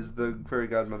Carter is the fairy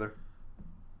godmother.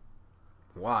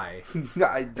 Why?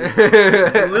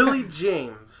 Lily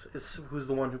James is who's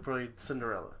the one who played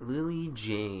Cinderella. Lily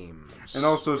James. And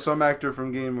also some actor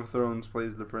from Game of Thrones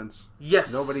plays the prince.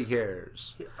 Yes. Nobody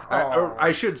cares. Oh.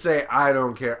 I should say I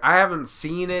don't care. I haven't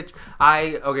seen it.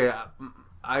 I've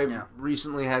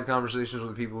recently had conversations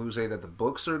with people who say that the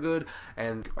books are good,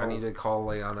 and I need to call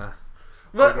Leanna.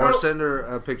 Or send her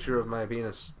a picture of my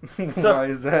penis. Why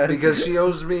is that? Because she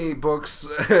owes me books,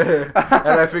 and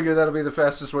I figure that'll be the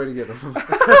fastest way to get them.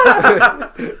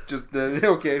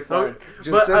 Okay, fine.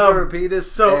 Just send her a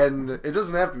penis, and it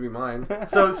doesn't have to be mine.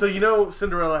 So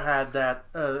Cinderella had that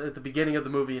at the beginning of the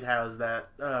movie. It has that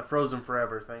Frozen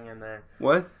Forever thing in there.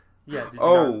 What? Yeah.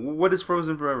 What is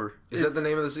Frozen Forever? Is that the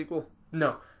name of the sequel?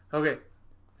 No. Okay.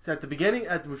 So at the beginning,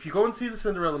 if you go and see the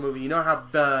Cinderella movie, you know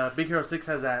how Big Hero 6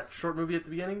 has that short movie at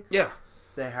the beginning? Yeah.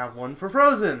 They have one for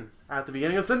Frozen at the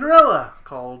beginning of Cinderella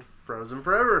called Frozen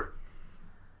Forever.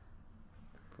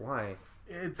 Why?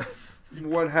 It's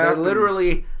what happened.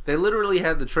 They literally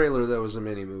had the trailer that was a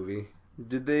mini movie.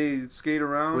 Did they skate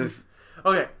around?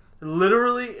 Okay.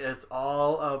 Literally, it's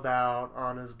all about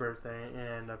Anna's birthday,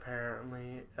 and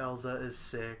apparently Elsa is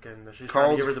sick, and she's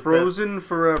trying to give her the Frozen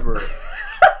Forever.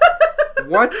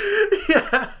 What?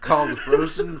 Yeah. Called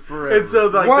Frozen Forever. And so,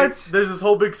 there's this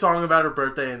whole big song about her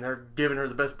birthday, and they're giving her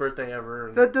the best birthday ever.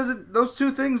 And those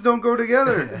two things don't go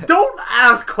together. Don't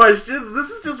ask questions. This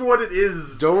is just what it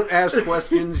is. Don't ask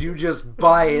questions. You just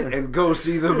buy it and go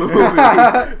see the movie.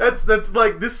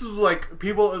 This is like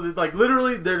people, like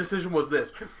literally their decision was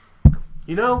this.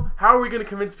 You know, how are we going to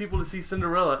convince people to see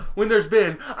Cinderella when there's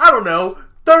been, I don't know,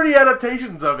 30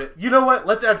 adaptations of it? You know what?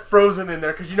 Let's add Frozen in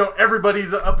there because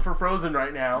everybody's up for Frozen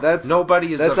right now.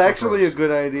 Nobody is. That's up for actually Frozen. a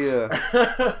good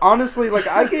idea. Honestly,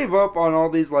 I gave up on all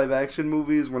these live action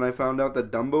movies when I found out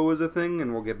that Dumbo was a thing,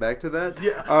 and we'll get back to that.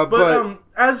 Yeah, but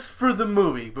as for the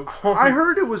movie, I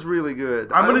heard it was really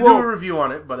good. I'm going to do a review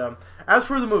on it, but as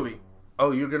for the movie,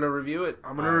 oh, you're going to review it?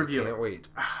 I'm going to review it. Can't wait.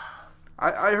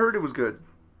 I heard it was good.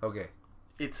 Okay.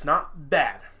 It's not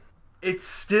bad. It's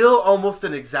still almost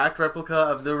an exact replica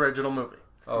of the original movie.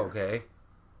 Okay.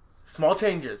 Small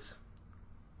changes.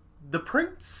 The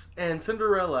prince and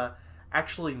Cinderella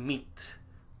actually meet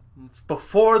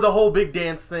before the whole big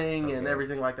dance thing and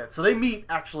everything like that. So they meet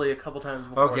actually a couple times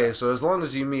before. Okay, that. So as long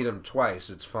as you meet them twice,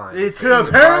 it's fine.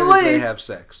 Apparently they have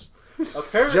sex.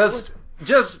 Apparently,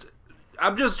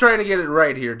 I'm just trying to get it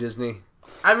right here, Disney.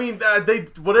 I mean, they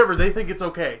think it's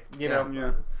okay. You know.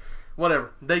 Yeah.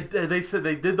 Whatever. They said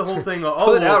they did the whole thing.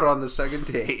 Put out on the second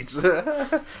date.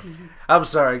 I'm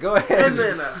sorry. Go ahead. And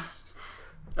then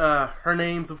her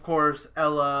name's of course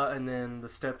Ella, and then the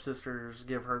stepsisters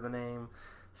give her the name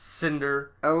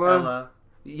Cinderella.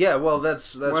 Yeah, well,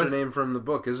 that's her name from the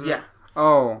book, isn't it? Yeah.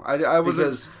 Oh, I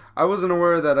wasn't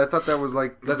aware of that. I thought that was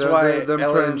that's why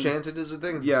Ella Enchanted is a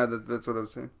thing. Yeah, that's what I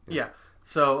was saying. Yeah.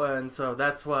 So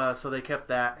that's why. So they kept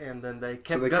that, and then they kept.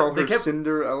 So they called her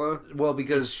Cinderella. Well,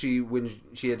 because when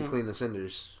she had to clean the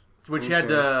cinders. When she had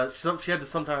to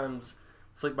sometimes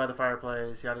sleep by the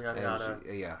fireplace, yada yada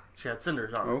yada. She had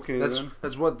cinders on. Okay,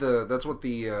 that's what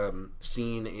the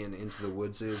scene in Into the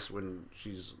Woods is when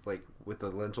she's like with the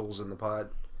lentils in the pot.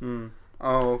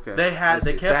 Oh, okay. They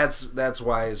kept. That's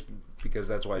why because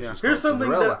that's why she's Here's called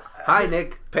Cinderella. Hi,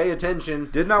 Nick. Pay attention.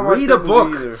 Did not watch Read a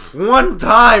book one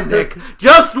time, Nick.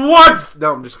 Just once.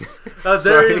 No, I'm just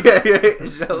kidding.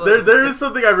 There is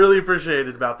something I really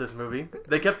appreciated about this movie.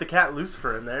 They kept the cat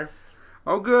Lucifer in there.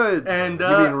 Oh, good. And you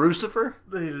mean Lucifer?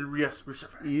 Yes,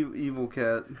 Lucifer. Evil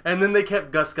cat. And then they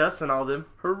kept Gus and all them.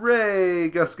 Hooray,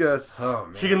 Gus. Oh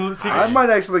man, I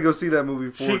might actually go see that movie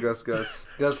for Gus. Gus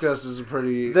is a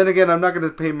pretty. Then again, I'm not going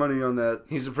to pay money on that.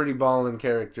 He's a pretty ballin'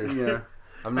 character. Yeah.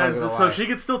 I'm not gonna lie. So she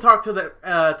can still talk to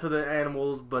the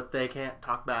animals, but they can't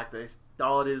talk back.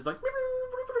 All it is like.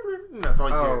 That's all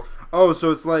you hear. Oh,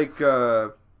 so it's like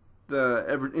the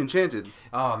Enchanted.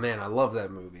 Oh man, I love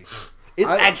that movie.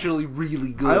 It's actually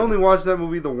really good. I only watched that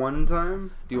movie the one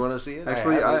time. Do you want to see it?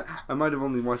 Actually, I might have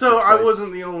only watched it twice. So I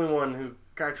wasn't the only one who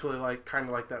actually kind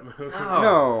of like that movie.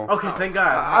 No. Okay, thank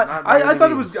God. I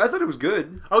thought it was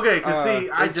good. Okay, because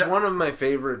it's one of my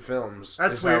favorite films.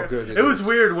 That's weird. How good it was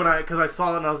weird because I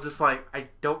saw it and I was just like, I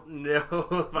don't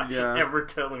know if I should ever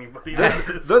tell anybody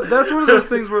this. That's one of those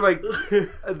things where like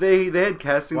they had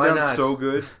casting down so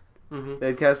good. Mm-hmm. They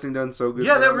had casting done so good.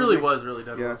 Yeah, that really was really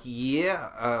done.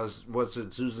 Yeah. What's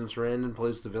it? Susan Sarandon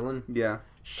plays the villain. Yeah.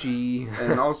 She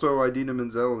and also Idina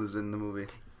Menzel is in the movie.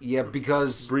 Yeah,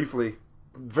 because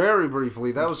very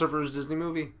briefly, that was her first Disney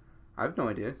movie. I have no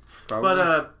idea. Probably.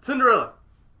 But Cinderella.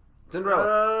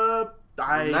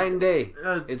 9 Day.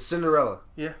 It's Cinderella.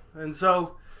 Yeah, and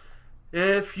so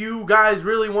if you guys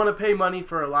really want to pay money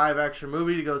for a live action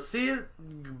movie to go see it,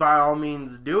 by all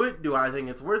means do it. Do I think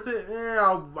it's worth it?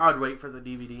 I'd wait for the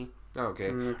DVD.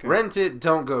 Okay. Rent it,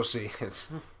 don't go see it.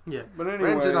 Yeah. But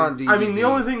anyway, rent it on DVD. I mean, the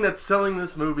only thing that's selling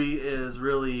this movie is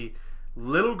really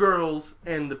little girls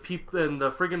and the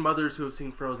friggin' mothers who have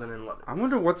seen Frozen and love it. I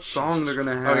wonder what song they're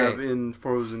gonna have in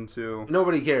Frozen 2.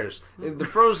 Nobody cares. The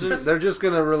Frozen, they're just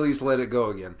gonna release "Let It Go"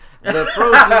 again. The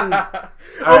Frozen.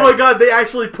 My God, they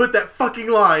actually put that fucking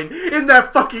line in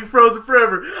that fucking Frozen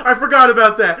Forever. I forgot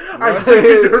about that. I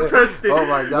fucking repressed it. Oh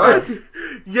my God.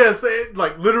 Yes,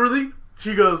 like literally,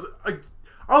 she goes,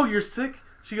 "Oh, you're sick."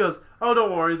 She goes, "Oh,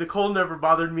 don't worry, the cold never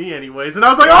bothered me anyways." And I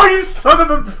was like, "Oh, you son of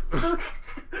a."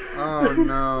 Oh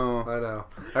no! I know.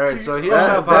 All right, so here's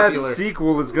how popular that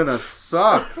sequel is gonna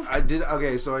suck. So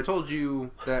I told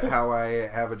you that how I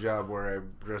have a job where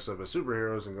I dress up as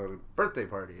superheroes and go to birthday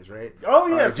parties, right? Oh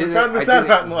yes, we found this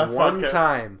out in the last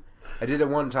podcast. I did it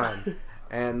one time,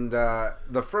 and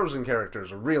the Frozen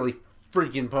characters are really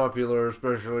freaking popular,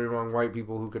 especially among white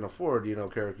people who can afford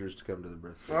characters to come to the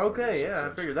birthday. Okay, yeah,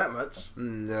 I figured that much.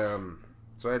 And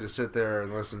so I had to sit there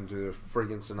and listen to the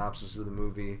freaking synopsis of the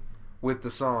movie with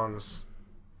the songs,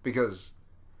 because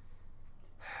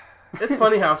it's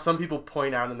funny how some people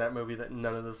point out in that movie that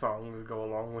none of the songs go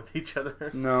along with each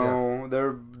other. No,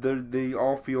 they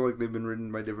all feel like they've been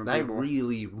written by different people. I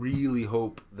really, really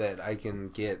hope that I can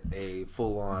get a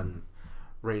full-on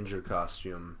Ranger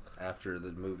costume after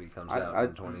the movie comes out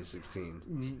in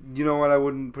 2016. You know what? I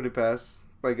wouldn't put it past.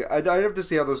 Like, I'd have to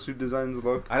see how those suit designs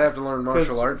look. I'd have to learn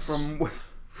martial arts.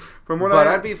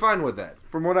 I'd be fine with that.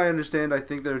 From what I understand, I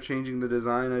think they're changing the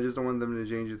design. I just don't want them to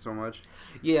change it so much.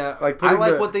 Yeah, I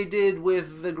like what they did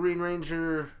with the Green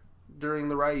Ranger during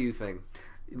the Ryu thing.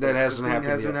 That hasn't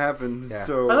happened. Yeah.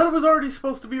 So I thought it was already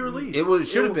supposed to be released. It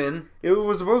should have been. It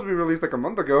was supposed to be released like a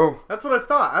month ago. That's what I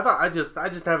thought. I just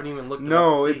haven't even looked.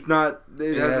 No, it's not.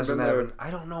 It hasn't been there. I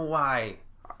don't know why.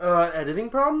 Editing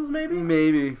problems, maybe.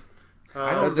 Maybe.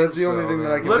 I don't. That's the only thing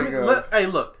that I can think of. Hey,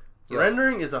 look. Yep.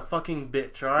 Rendering is a fucking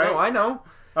bitch, alright? No, I know.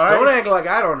 All right. Don't act like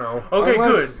I don't know. Okay,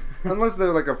 good. Unless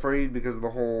they're like afraid because of the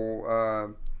whole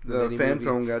the fan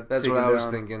film got That's taken what I was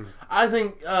down. thinking. I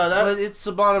think but it's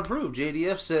Saban approved.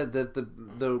 JDF said that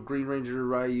the Green Ranger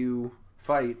Ryu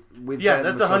fight with Bat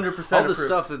that's 100% all the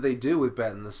stuff that they do with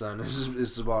Bat in the Sun is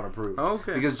Saban approved.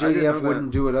 Okay. Because JDF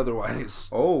wouldn't do it otherwise.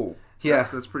 Oh. Yeah.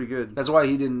 That's pretty good. That's why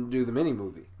he didn't do the mini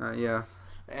movie. Yeah.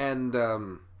 And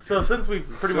so since we've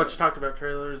pretty much talked about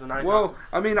trailers and I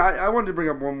wanted to bring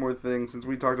up one more thing since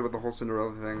we talked about the whole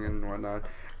Cinderella thing and whatnot.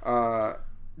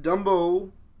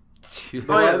 Dumbo, the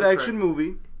live action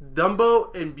movie,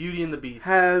 Dumbo and Beauty and the Beast,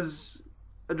 has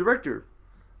a director.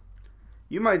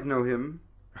 You might know him.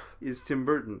 Is Tim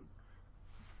Burton?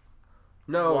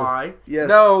 No. Why? Yes.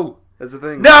 No. That's the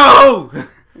thing. No.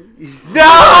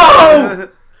 No.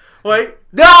 Wait.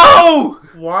 No.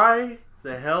 Why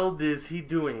the hell is he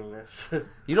doing this?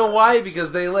 You know why?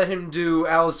 Because they let him do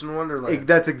Alice in Wonderland.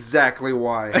 That's exactly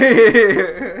why.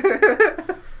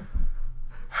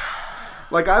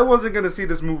 Like, I wasn't going to see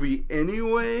this movie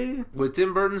anyway. With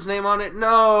Tim Burton's name on it?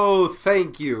 No,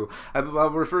 thank you. I'll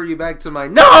refer you back to my...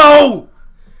 No!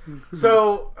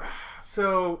 So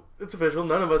it's official.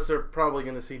 None of us are probably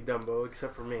going to see Dumbo,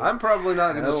 except for me. I'm probably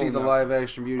not going to see the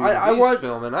live-action Beauty and the Beast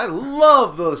film, and I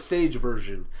love the stage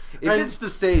version. If it's the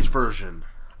stage version,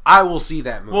 I will see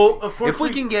that movie. Well, of course, if we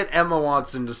can get Emma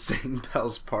Watson to sing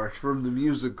Belle's part from the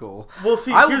musical, we'll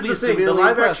see. Here's the thing: the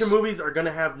live-action movies are going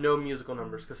to have no musical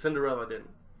numbers because Cinderella didn't.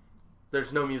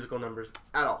 There's no musical numbers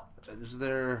at all.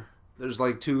 There's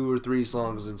like 2 or 3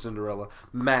 songs in Cinderella,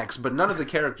 max, but none of the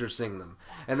characters sing them,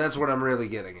 and that's what I'm really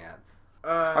getting at.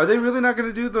 Are they really not going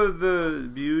to do the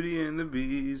Beauty and the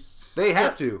Beast? They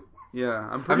have to. Yeah,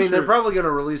 I'm pretty sure. They're probably going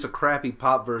to release a crappy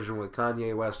pop version with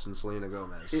Kanye West and Selena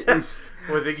Gomez.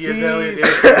 With Iggy Azalea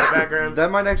dancing in the background. That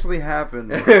might actually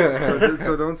happen.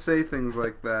 so don't say things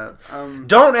like that.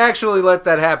 Don't actually let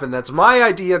that happen. That's my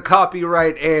idea.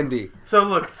 Copyright Andy. So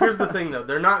look, here's the thing though.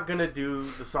 They're not going to do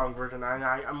the song version.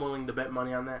 I'm willing to bet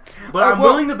money on that. But I'm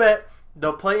willing to bet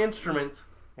they'll play instruments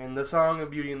in the song of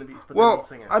Beauty and the Beast, but they won't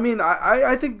sing it. I mean,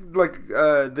 I think like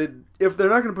if they're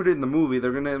not going to put it in the movie,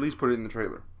 they're going to at least put it in the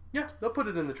trailer. Yeah, they'll put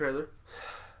it in the trailer.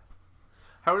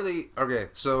 How are they... Okay,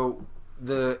 so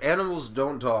the animals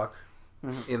don't talk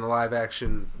in the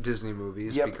live-action Disney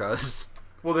movies because...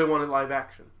 Well, they wanted live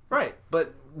action. Right,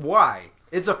 but why?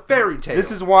 It's a fairy tale.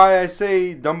 This is why I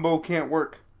say Dumbo can't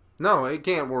work. No, it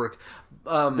can't work.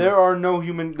 There are no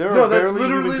human... There are that's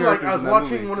literally like I was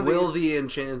watching movie. one of the... Will the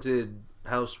Enchanted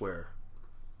Houseware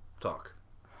talk?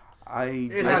 I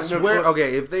swear.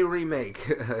 Okay, if they remake,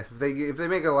 if they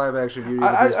make a live action Beauty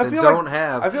and the Beast and don't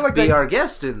have Be Our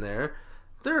Guest in there,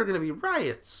 there are going to be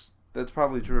riots. That's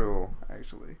probably true,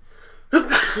 actually.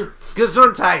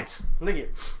 Gesundheit.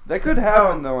 That could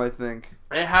happen, though. I think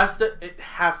it has to. It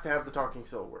has to have the talking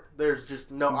silver. There's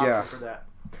just no option for that.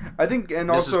 I think, and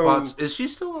Mrs. also, Potts, is she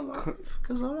still alive?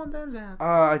 Because I want that to happen.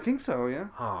 I think so. Yeah.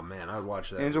 Oh man, I'd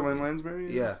watch that. Angela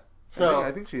Lansbury. Yeah. So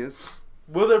I think she is.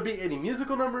 Will there be any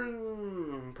musical number?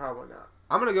 Probably not.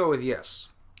 I'm gonna go with yes.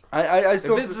 I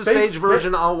still, if it's the stage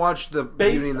version, I'll watch the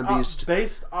Beauty and the Beast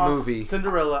based off movie.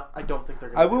 Cinderella, I don't think they're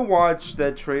gonna. I will watch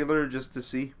that trailer just to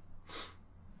see.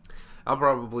 I'll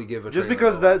probably give a just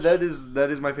because that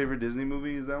is my favorite Disney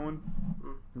movie. Is that one?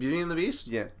 Beauty and the Beast?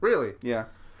 Yeah. Really? Yeah.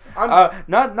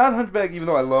 Not Hunchback, even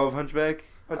though I love Hunchback.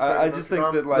 I just think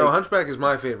that like Hunchback is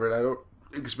my favorite. I don't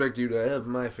expect you to have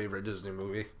my favorite Disney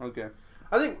movie. Okay.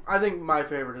 I think my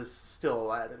favorite is still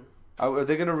Aladdin. Are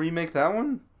they gonna remake that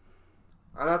one?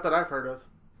 Not that I've heard of.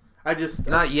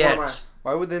 Not yet.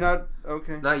 Why would they not?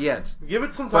 Okay. Not yet. Give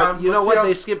it some time. But you know what?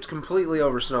 They skipped completely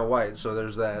over Snow White, so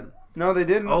there's that. No, they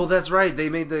didn't. Oh, that's right. They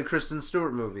made the Kristen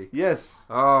Stewart movie. Yes.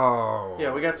 Oh.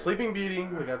 Yeah, we got Sleeping Beauty,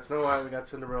 we got Snow White, we got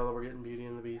Cinderella, we're getting Beauty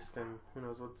and the Beast, and who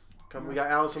knows what's coming. We got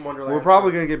Alice in Wonderland. We're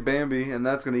probably going to get Bambi, and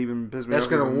that's going to even piss me off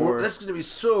even more. That's going to be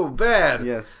so bad.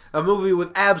 Yes. A movie with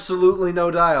absolutely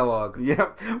no dialogue.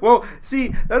 Yeah. Well,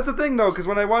 see, that's the thing, though, because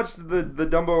when I watched the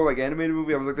Dumbo like animated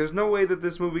movie, I was like, there's no way that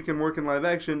this movie can work in live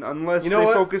action unless they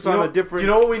focus on a different... You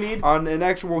know what we need? On an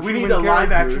actual human character. We need a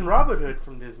live-action Robin Hood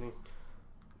from Disney.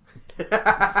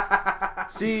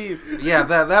 See, yeah,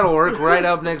 that'll work right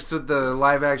up next to the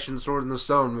live action Sword in the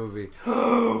Stone movie.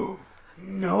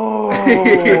 No,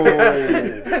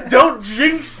 don't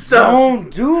jinx stuff. Don't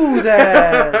do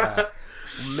that,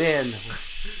 man.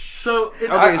 So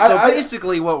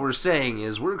basically, what we're saying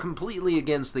is we're completely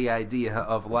against the idea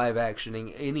of live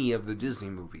actioning any of the Disney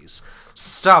movies.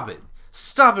 Stop it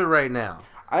right now.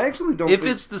 I actually don't. If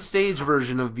it's the stage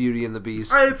version of Beauty and the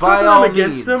Beast, it's by not that all I'm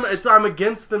against means, them. I'm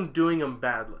against them doing them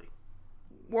badly.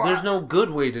 Well, there's no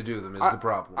good way to do them. Is the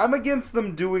problem? I'm against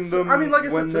them doing them. I mean, like I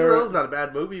said, Cinderella's not a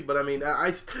bad movie, but I mean,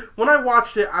 when I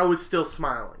watched it, I was still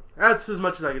smiling. That's as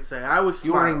much as I could say. I was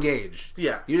smiling. You were engaged.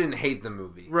 Yeah, you didn't hate the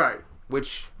movie, right?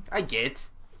 Which I get,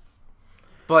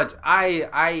 but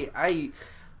I've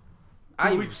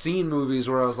seen movies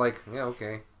where I was like, yeah,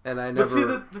 okay. And I never.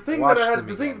 But see,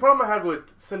 the problem I had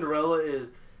with Cinderella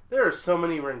is there are so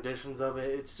many renditions of it.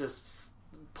 It's just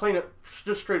straight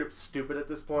up stupid at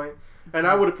this point. And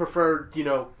I would have preferred,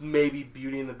 maybe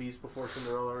Beauty and the Beast before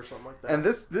Cinderella or something like that. And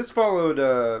this followed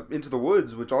Into the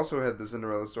Woods, which also had the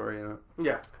Cinderella story in it.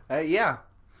 Yeah. Yeah.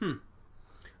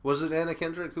 Was it Anna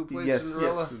Kendrick who played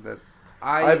Cinderella? Yes.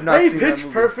 I've not seen Pitch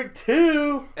Perfect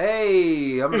 2.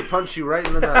 Hey, I'm going to punch you right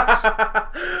in the nuts.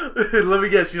 Let me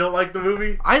guess, you don't like the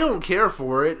movie? I don't care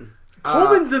for it.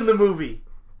 Coleman's in the movie.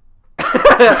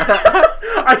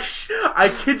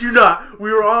 I kid you not.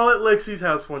 We were all at Lexi's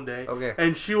house one day. Okay.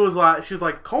 And she was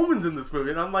like, Coleman's in this movie.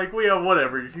 And I'm like, well, yeah,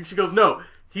 whatever. She goes, no,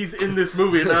 he's in this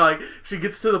movie, and like she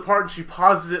gets to the part and she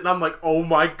pauses it, and I'm like, oh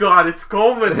my god, it's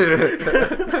Coleman.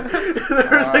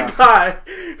 There's a guy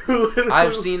who literally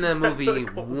I've seen that movie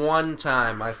one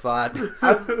time. I thought,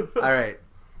 all right,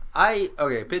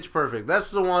 okay, Pitch Perfect.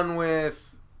 That's the one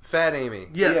with Fat Amy.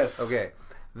 Yes. Okay,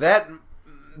 that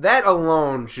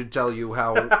alone should tell you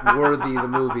how worthy the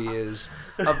movie is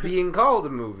of being called a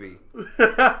movie.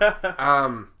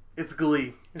 It's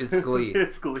Glee. It's Glee.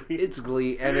 It's Glee. It's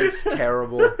Glee, and it's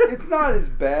terrible. It's not as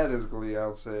bad as Glee,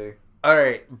 I'll say. All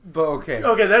right, but okay.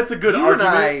 Okay, that's a good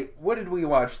argument. And what did we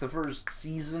watch? The first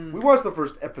season? We watched the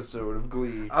first episode of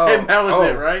Glee. Oh, and that was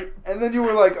it, right? And then you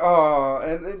were like, oh,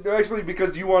 and actually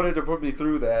because you wanted to put me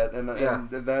through that, and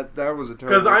that was a terrible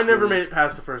because I never made it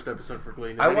past the first episode for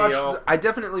Glee. I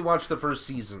definitely watched the first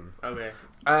season. Okay.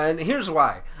 And here's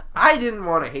why. I didn't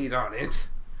want to hate on it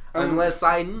unless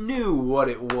I knew what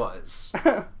it was.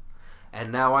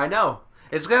 And now I know.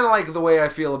 It's kind of like the way I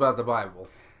feel about the Bible.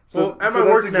 So that's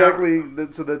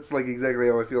like exactly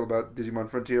how I feel about Digimon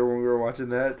Frontier when we were watching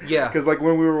that. Yeah. Because like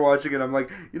when we were watching it, I'm like,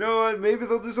 you know what? Maybe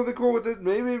they'll do something cool with it.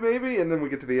 Maybe. And then we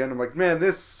get to the end, I'm like, man,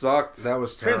 this sucked. That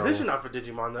was terrible. Transition off of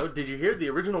Digimon though. Did you hear the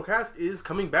original cast is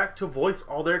coming back to voice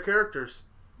all their characters?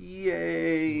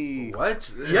 Yay! What?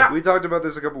 Yeah. We talked about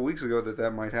this a couple weeks ago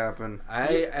that might happen.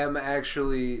 I am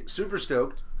actually super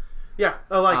stoked. Yeah.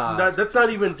 That's not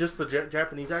even just the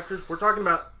Japanese actors. We're talking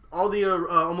about all the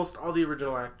almost all the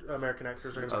original American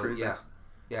actors are going to be crazy.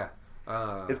 Yeah.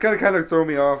 It's kind of throw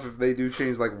me off if they do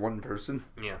change like one person.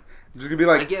 Yeah. It's just gonna be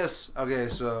like, I guess. Okay,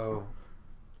 so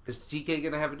is TK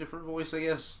gonna have a different voice? I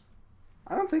guess.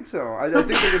 I don't think so. I think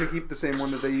they're gonna keep the same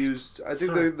one that they used. I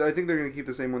think they're gonna keep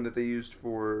the same one that they used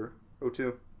for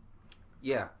O2.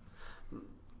 Yeah.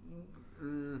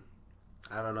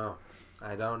 I don't know.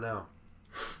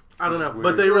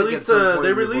 But they released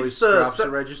drops a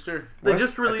register. They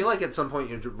just released. I feel like at some point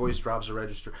your voice drops a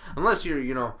register, unless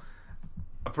you're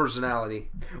a personality.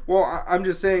 Well, I'm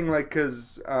just saying like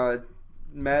because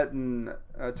Matt and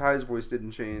Ty's voice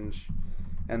didn't change,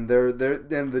 and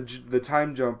the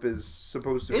time jump is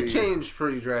supposed to be. It changed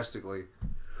pretty drastically.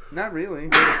 Not really.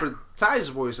 For Ty's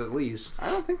voice, at least. I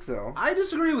don't think so. I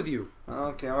disagree with you.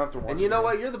 Okay, I'll have to watch. And you know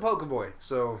what? You're the Poke Boy,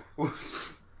 so.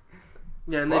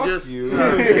 Yeah, and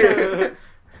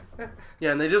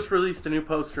they just released a new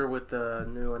poster with the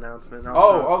new announcement.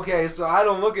 Okay, so I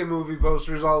don't look at movie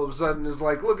posters all of a sudden. It's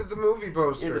like, look at the movie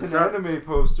poster. It's an anime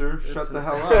poster. Shut the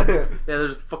hell up. Yeah,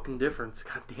 there's a fucking difference.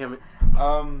 God damn it.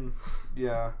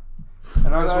 Yeah.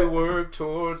 And as we work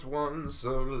towards one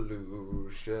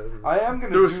solution. I am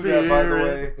going to do that, by the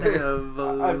way.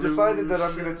 I've decided that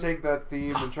I'm going to take that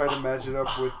theme and try to match it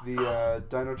up with the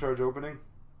Dino Charge opening.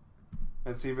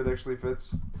 And see if it actually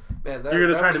fits. Man, you're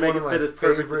gonna try to make it fit as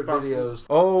perfect as possible. Videos.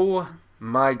 Oh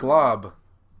my glob!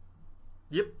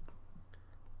 Yep,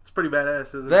 it's pretty badass,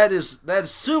 isn't it? That's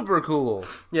super cool.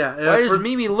 Yeah. Why does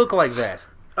Mimi look like that?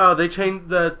 Oh, they changed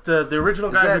the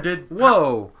original guy who did.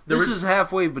 Whoa! This is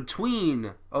halfway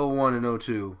between 01 and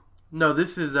 02. No,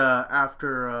 this is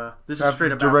after. This is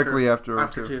straight up directly after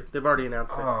 2. They've already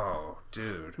announced it. Oh,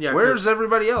 dude. Yeah. Where's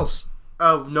everybody else?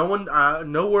 No one.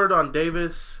 No word on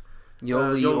Davis.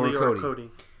 Yoli or Cody.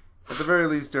 At the very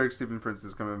least, Derek Stephen Prince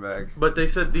is coming back. But they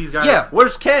said these guys... Yeah,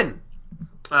 where's Ken?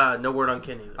 No word on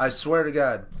Ken either. I swear to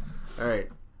God. All right.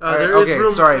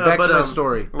 Room, sorry, back to my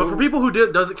story. But for people who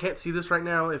can't see this right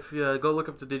now, if you go look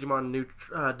up the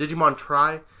Digimon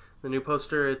Try, the new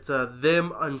poster, it's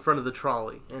them in front of the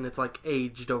trolley. And it's like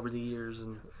aged over the years.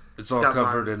 And it's all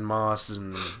covered in moss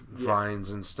and vines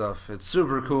and stuff. It's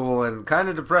super cool and kind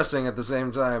of depressing at the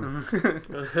same time.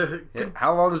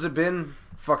 How long has it been?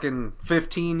 Fucking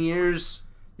 15 years?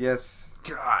 Yes.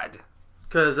 God.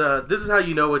 Because this is how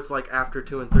you know it's like after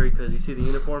 2 and 3, because you see the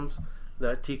uniforms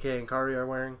that TK and Kari are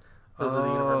wearing. Those are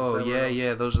the uniforms.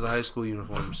 Yeah, those are the high school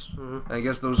uniforms. Mm-hmm. I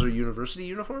guess those are university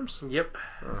uniforms? Yep.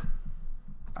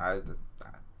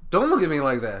 Don't look at me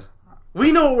like that.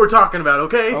 We know what we're talking about,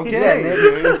 okay?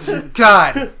 Okay.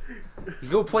 God. You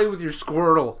go play with your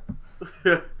Squirtle.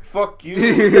 Fuck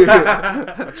you.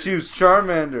 I choose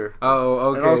Charmander. Oh,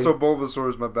 okay. And also Bulbasaur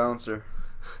is my bouncer.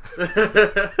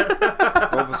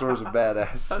 Bulbasaur's a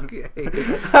badass. Okay.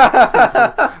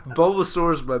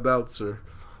 Bulbasaur's my bouncer.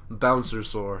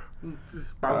 Bouncer-saur.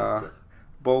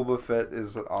 Boba Fett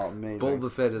is amazing.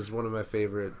 Boba Fett is one of my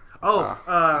favorite.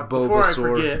 Before I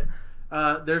forget...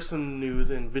 there's some news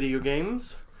in video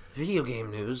games. Video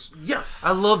game news? Yes!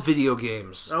 I love video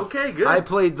games. Okay, good. I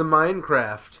played the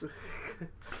Minecraft.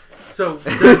 So,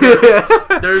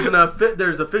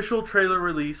 there's official trailer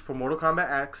release for Mortal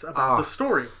Kombat X about the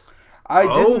story.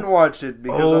 I didn't watch it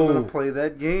because I'm going to play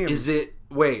that game. Is it...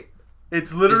 Wait.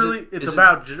 It's literally it's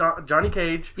about Johnny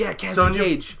Cage. Yeah, Cassie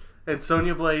Cage and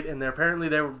Sonya Blade, and apparently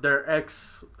they're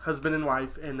ex-husband and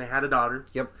wife, and they had a daughter.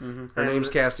 Yep. Mm-hmm. Her name's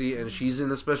Cassie, and she's in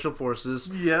the Special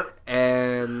Forces. Yep.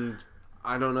 And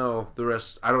I don't know the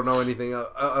rest. I don't know anything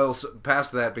else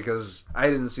past that because I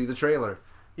didn't see the trailer.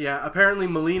 Yeah, apparently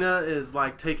Melina is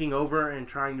like taking over and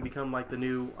trying to become like the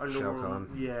new Shao Kahn.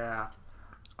 Yeah.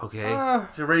 Okay.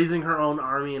 She's raising her own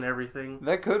army and everything.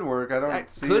 That could work. I don't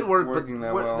see it working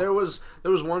that well. There was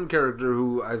one character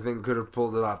who I think could have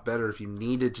pulled it off better if you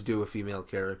needed to do a female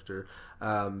character.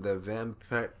 The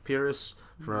Vampirus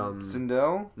from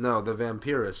Sindel? No, the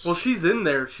Vampirus. Well, she's in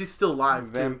there. She's still live.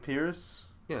 Vampirus?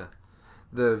 Yeah.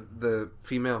 The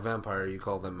female vampire, you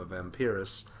call them a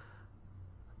Vampirus.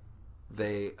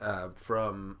 They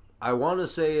from I want to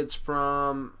say it's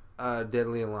from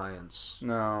Deadly Alliance.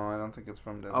 No, I don't think it's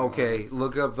from Deadly Alliance. Okay,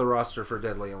 look up the roster for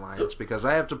Deadly Alliance because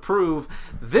I have to prove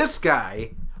this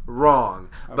guy wrong.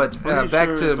 But back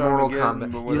to Mortal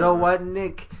Kombat. You know what,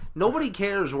 Nick? Nobody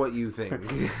cares what you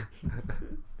think. You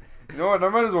know what? I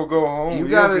might as well go home. You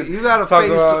got a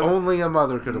face only a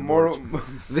mother could have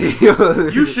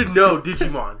You should know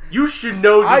Digimon. You should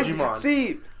know Digimon.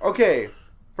 See, okay.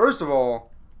 First of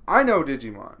all, I know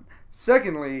Digimon.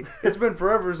 Secondly, it's been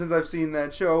forever since I've seen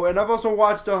that show, and I've also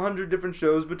watched 100 different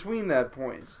shows between that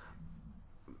point.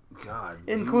 God.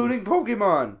 Including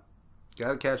Pokemon.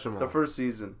 Gotta catch them all. The first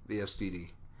season. The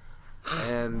STD.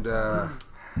 And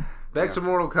back to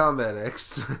Mortal Kombat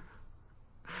X.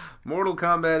 Mortal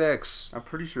Kombat X. I'm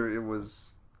pretty sure it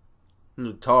was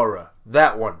Nitara.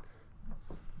 That one.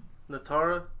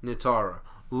 Nitara?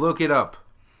 Look it up.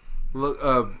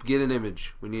 Look. Get an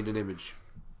image. We need an image.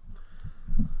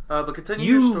 But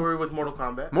continue your story with Mortal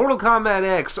Kombat. Mortal Kombat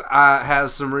X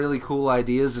has some really cool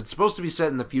ideas. It's supposed to be set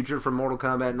in the future from Mortal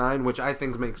Kombat 9, which I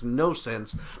think makes no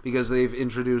sense because they've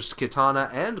introduced Kitana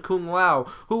and Kung Lao,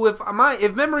 who, if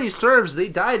memory serves, they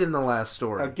died in the last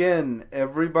story. Again,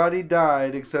 everybody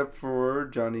died except for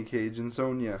Johnny Cage and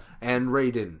Sonya. And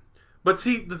Raiden. But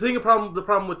see, the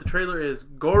problem with the trailer is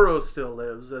Goro still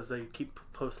lives, as they keep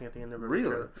posting at the end of every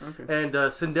trailer. Okay. And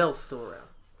Sindel's still around.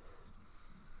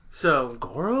 So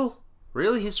Goro?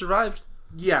 Really? He survived?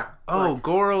 Yeah. Oh, like,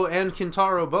 Goro and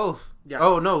Kintaro both. Yeah.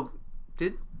 Oh no.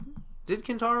 Did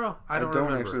Kintaro? I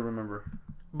don't actually remember.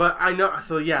 But I know,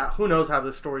 so yeah, who knows how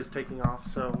this story's taking off,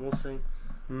 so we'll see.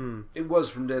 It was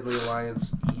from Deadly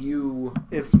Alliance.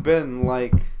 It's been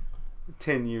like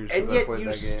 10 years since I played that game. And yet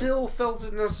you still felt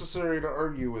it necessary to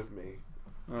argue with me.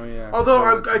 Oh yeah. Although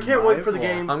I can't wait for the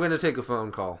game. I'm going to take a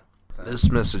phone call.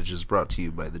 This message is brought to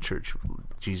you by the Church of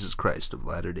Jesus Christ of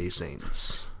Latter-day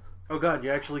Saints. Oh God, you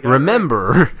actually got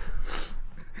Remember,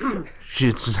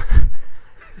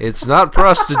 it's not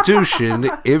prostitution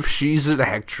if she's an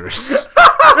actress.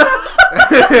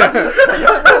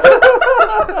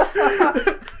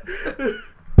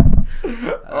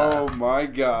 Oh my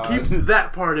God. Keep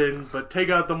that part in, but take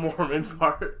out the Mormon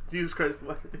part. Jesus Christ of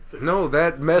Latter-day Saints. No,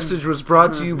 that message was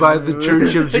brought to you by the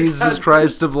Church of Jesus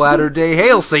Christ of Latter-day.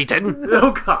 Hail, Satan!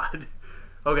 Oh God.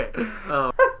 Okay.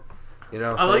 You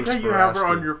know, I like how you have her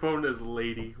on your phone as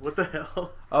Lady. What the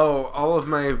hell? Oh, all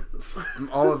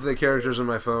of the characters on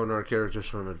my phone are characters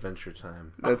from Adventure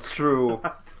Time. That's true.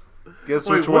 Guess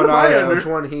which one I am. Which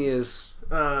one he is?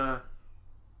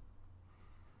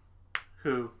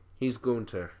 Who? He's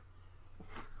Gunter.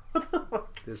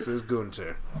 This is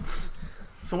Gunter.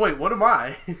 So wait, what am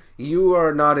I? You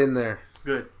are not in there.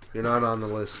 Good. You're not on the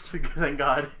list. Thank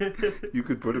God. You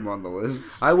could put him on the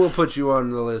list. I will put you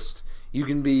on the list. You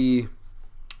can be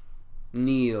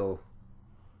Neil.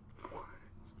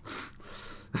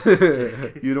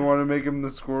 You don't want to make him the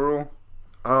squirrel?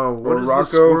 Oh, what is the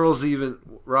squirrel's even?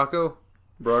 Rocco?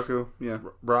 Brocco, yeah.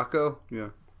 Brocco? Yeah.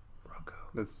 Brocco.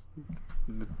 That's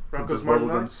Rocco's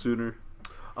bubblegum sooner.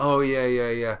 Oh,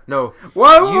 yeah. No.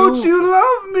 Why won't you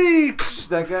love me?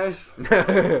 That guy?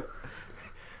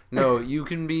 No, you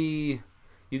can be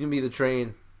the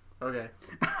train. Okay.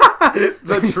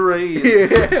 The train.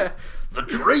 Yeah. The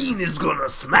train is gonna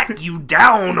smack you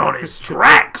down on its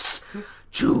tracks.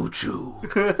 Choo choo.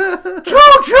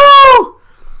 Choo choo!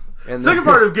 And second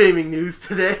part of gaming news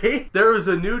today. There is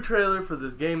a new trailer for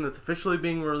this game that's officially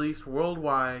being released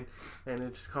worldwide, and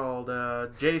it's called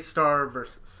J-Star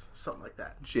Versus. Something like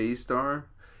that. J-Star?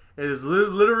 It is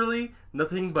literally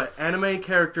nothing but anime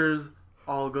characters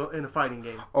all go in a fighting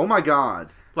game. Oh my God.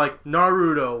 Like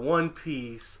Naruto, One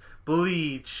Piece,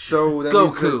 Bleach, so that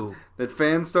Goku. That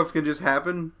fan stuff can just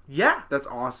happen? Yeah. That's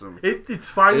awesome. It's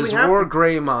finally happening. Is War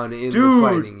Greymon in the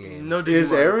fighting game? No,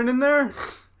 is Aaron in there?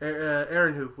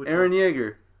 Aaron who? Aaron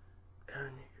Yeager.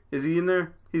 Is he in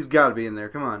there? He's got to be in there.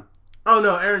 Come on. Oh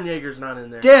no, Eren Yeager's not in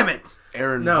there. Damn it!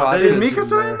 Eren no, is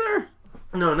Mikasa in there?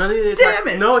 No, none of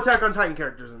the no Attack on Titan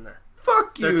characters in there.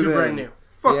 Fuck you. They're brand new.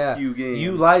 Fuck you, game.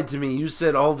 You lied to me. You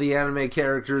said all the anime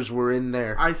characters were in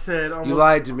there. I said almost. You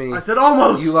lied to me. I said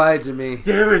almost. You lied to me.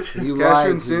 Damn it. You Casher lied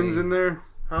and to Sins me. in there?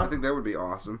 Huh? I think that would be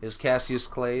awesome. Is Cassius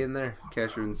Clay in there?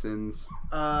 Casher and Sins.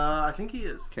 I think he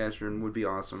is. Casher would be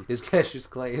awesome. Is Cassius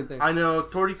Clay in there? I know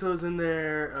Toriko's in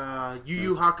there. Yu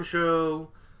Yu Hakusho.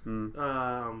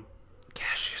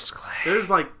 Cassius Clay. There's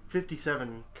like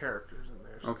 57 characters in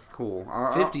there. Okay, cool.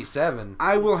 57.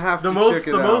 I will have to check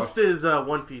it out. The most is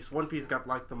One Piece. One Piece got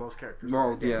like the most characters.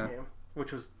 Well, in the yeah. game,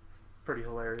 which was pretty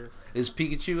hilarious. Is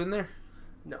Pikachu in there?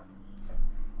 No.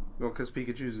 Well, because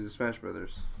Pikachu's in Smash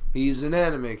Brothers. He's an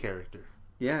anime character.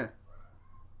 Yeah.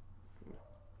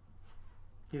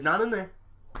 He's not in there.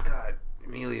 God,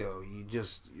 Emilio, you're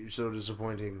so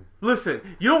disappointing. Listen,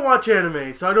 you don't watch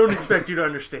anime, so I don't expect you to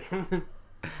understand.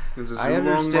 Is I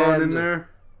Zulongmon understand. in there?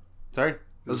 Sorry?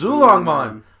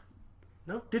 Zulongmon.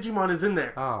 No, Digimon is in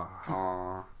there.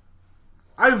 Aww.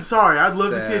 I'm sorry. I'd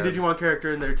love to see a Sad. Digimon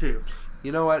character in there too.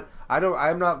 You know what?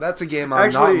 I'm not. That's a game I'm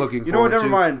Actually, not looking you know what? forward to. Never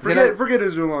mind. Forget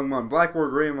Zulongmon.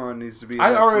 Blackboard Greymon needs to be.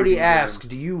 I already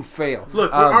asked. You fail.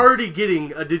 Look, we're already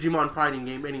getting a Digimon fighting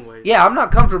game anyway. Yeah, I'm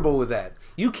not comfortable with that.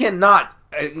 You cannot.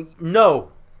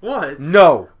 No. What?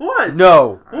 No. What?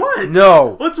 No. What?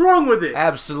 No. What's wrong with it?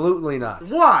 Absolutely not.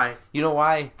 Why? You know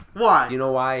why? Why? You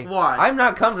know why? Why? I'm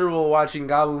not comfortable watching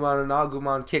Gabumon and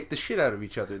Agumon kick the shit out of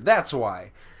each other. That's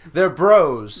why. They're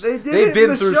bros. They've been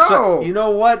the through show. You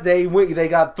know what? They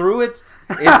got through it.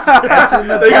 That's in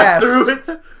the They past. got through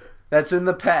it. That's in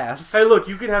the past. Hey, look,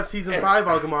 you can have season 5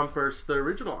 Agumon first, the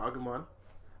original Agumon.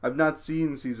 I've not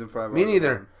seen season 5. Me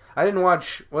neither. I didn't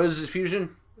watch. What is it?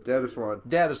 Fusion? Data Squad.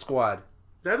 Data Squad.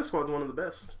 Data Squad's one of the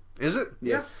best. Is it?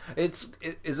 Yes.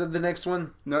 Is it the next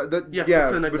one? No. Yeah, Yeah.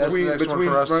 it's the next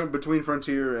Between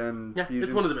Frontier and Yeah, Fusion.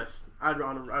 it's one of the best. I'd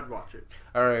watch it.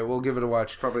 All right, we'll give it a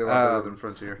watch. Probably a lot better than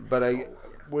Frontier. But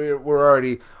we're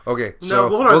already okay. So no,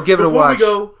 hold on. we'll give it a watch.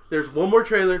 Before we go, there's one more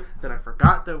trailer that I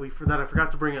forgot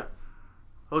to bring up.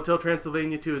 Hotel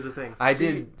Transylvania 2 is a thing. I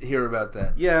did hear about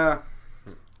that. Yeah.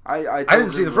 I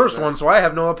didn't see the first one, so I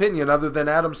have no opinion other than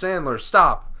Adam Sandler.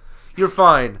 Stop. You're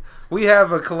fine. We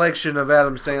have a collection of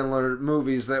Adam Sandler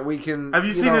movies that we can. Have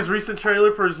you seen his recent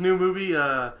trailer for his new movie?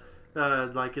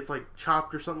 Like it's like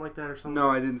Chopped or something like that or something. No,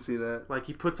 I didn't see that. Like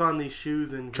he puts on these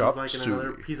shoes and Chop he's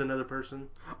like he's another person.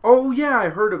 Oh yeah, I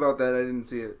heard about that. I didn't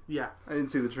see it. Yeah, I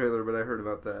didn't see the trailer, but I heard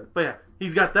about that. but yeah,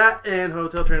 he's got that and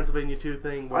Hotel Transylvania 2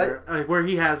 thing where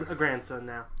he has a grandson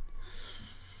now.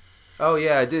 Oh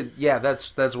yeah, I did. Yeah,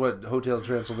 that's what Hotel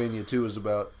Transylvania 2 is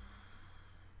about.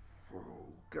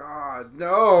 God,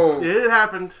 no! It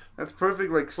happened. That's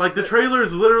perfect. Like the trailer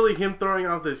is literally him throwing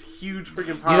out this huge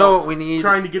freaking pile. You know what we need?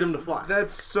 Trying to get him to fly.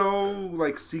 That's so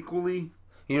like sequel-y.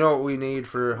 You know what we need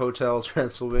for Hotel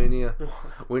Transylvania?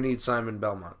 We need Simon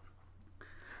Belmont.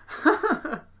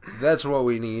 That's what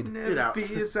we need. Get out.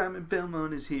 Simon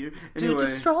Belmont is here. To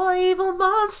destroy evil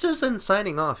monsters. And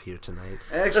signing off here tonight.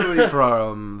 Actually,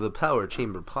 from the Power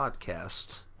Chamber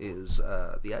podcast is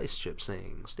the Ice Chip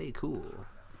saying, "Stay cool."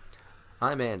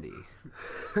 I'm Andy.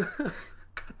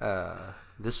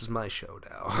 This is my show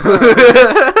now.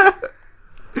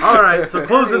 All right, so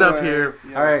closing up here.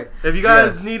 Yeah. All right. If you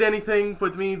guys need anything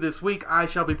with me this week, I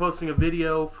shall be posting a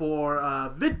video for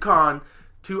VidCon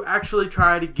to actually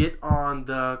try to get on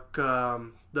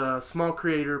the small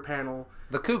creator panel.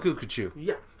 The Cuckoo Cuckoo.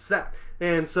 Yeah, it's that.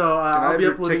 And so Can I I'll have be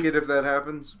your uploading. ticket if that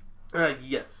happens?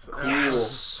 Yes.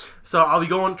 Yes. So I'll be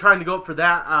trying to go up for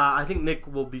that. I think Nick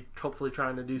will be hopefully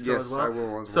trying to do so Yes, as well. I will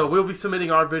as well. So we'll be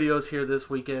submitting our videos here this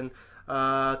weekend.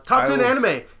 Top 10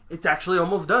 anime. It's actually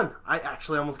almost done. I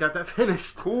actually almost got that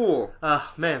finished. Cool.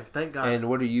 Man, thank God. And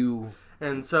what are you?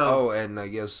 And so. Oh, and I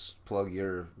guess plug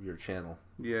your channel.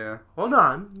 Yeah. Hold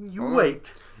on. You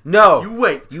wait. No. You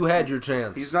wait. You had your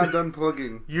chance. He's not done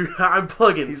plugging. I'm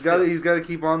plugging. He's got to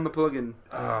keep on the plugging.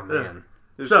 Oh man.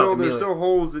 There's So, still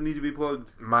holes that need to be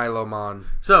plugged. Milomon.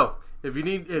 So if you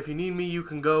need me, you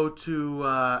can go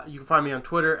to you can find me on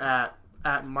Twitter at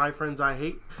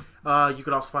myfriendshate. You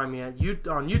can also find me on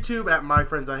YouTube at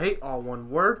myfriendshate, all one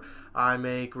word. I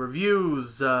make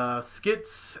reviews,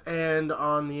 skits, and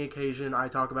on the occasion I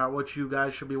talk about what you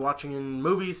guys should be watching in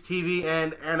movies, TV,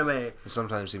 and anime.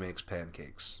 Sometimes he makes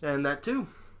pancakes. And that too.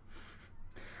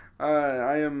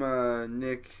 I am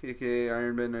Nick, aka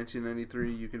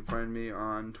IronBed1993. You can find me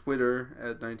on Twitter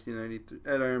at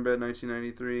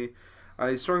IronBed1993.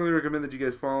 I strongly recommend that you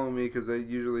guys follow me because I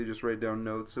usually just write down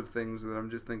notes of things that I'm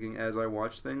just thinking as I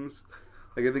watch things.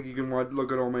 Like I think you can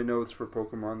look at all my notes for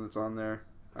Pokemon that's on there.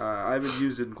 I haven't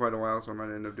used it in quite a while, so I might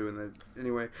end up doing that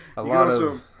anyway. A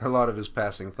lot of his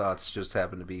passing thoughts just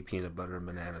happen to be peanut butter and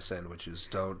banana sandwiches.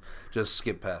 Don't just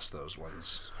skip past those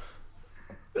ones.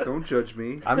 Don't judge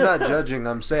me. I'm not judging.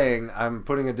 I'm saying I'm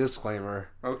putting a disclaimer.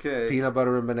 Okay. Peanut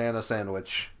butter and banana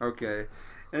sandwich. Okay.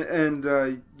 And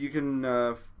you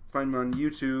can find me on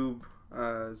YouTube.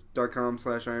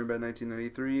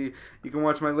 .com/IronBad1993. You can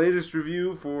watch my latest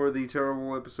review for the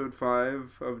terrible episode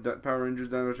 5 of Power Rangers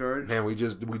Dino Charge. Man, we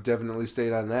definitely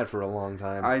stayed on that for a long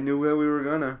time. I knew that we were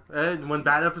gonna. And when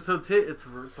bad episodes hit, it's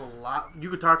a lot. You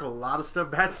could talk a lot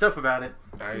of bad stuff about it.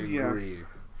 I agree.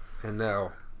 And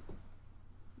now,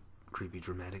 creepy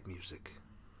dramatic music,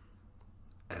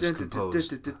 as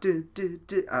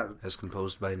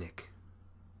composed by Nick.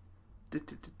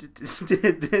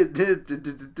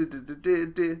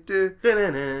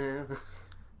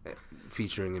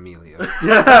 Featuring Emilio.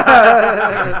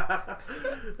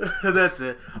 That's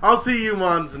it. I'll see you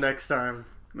Mons next time.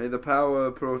 May the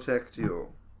power protect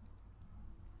you.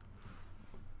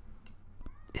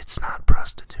 It's not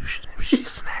prostitution if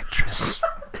she's an actress.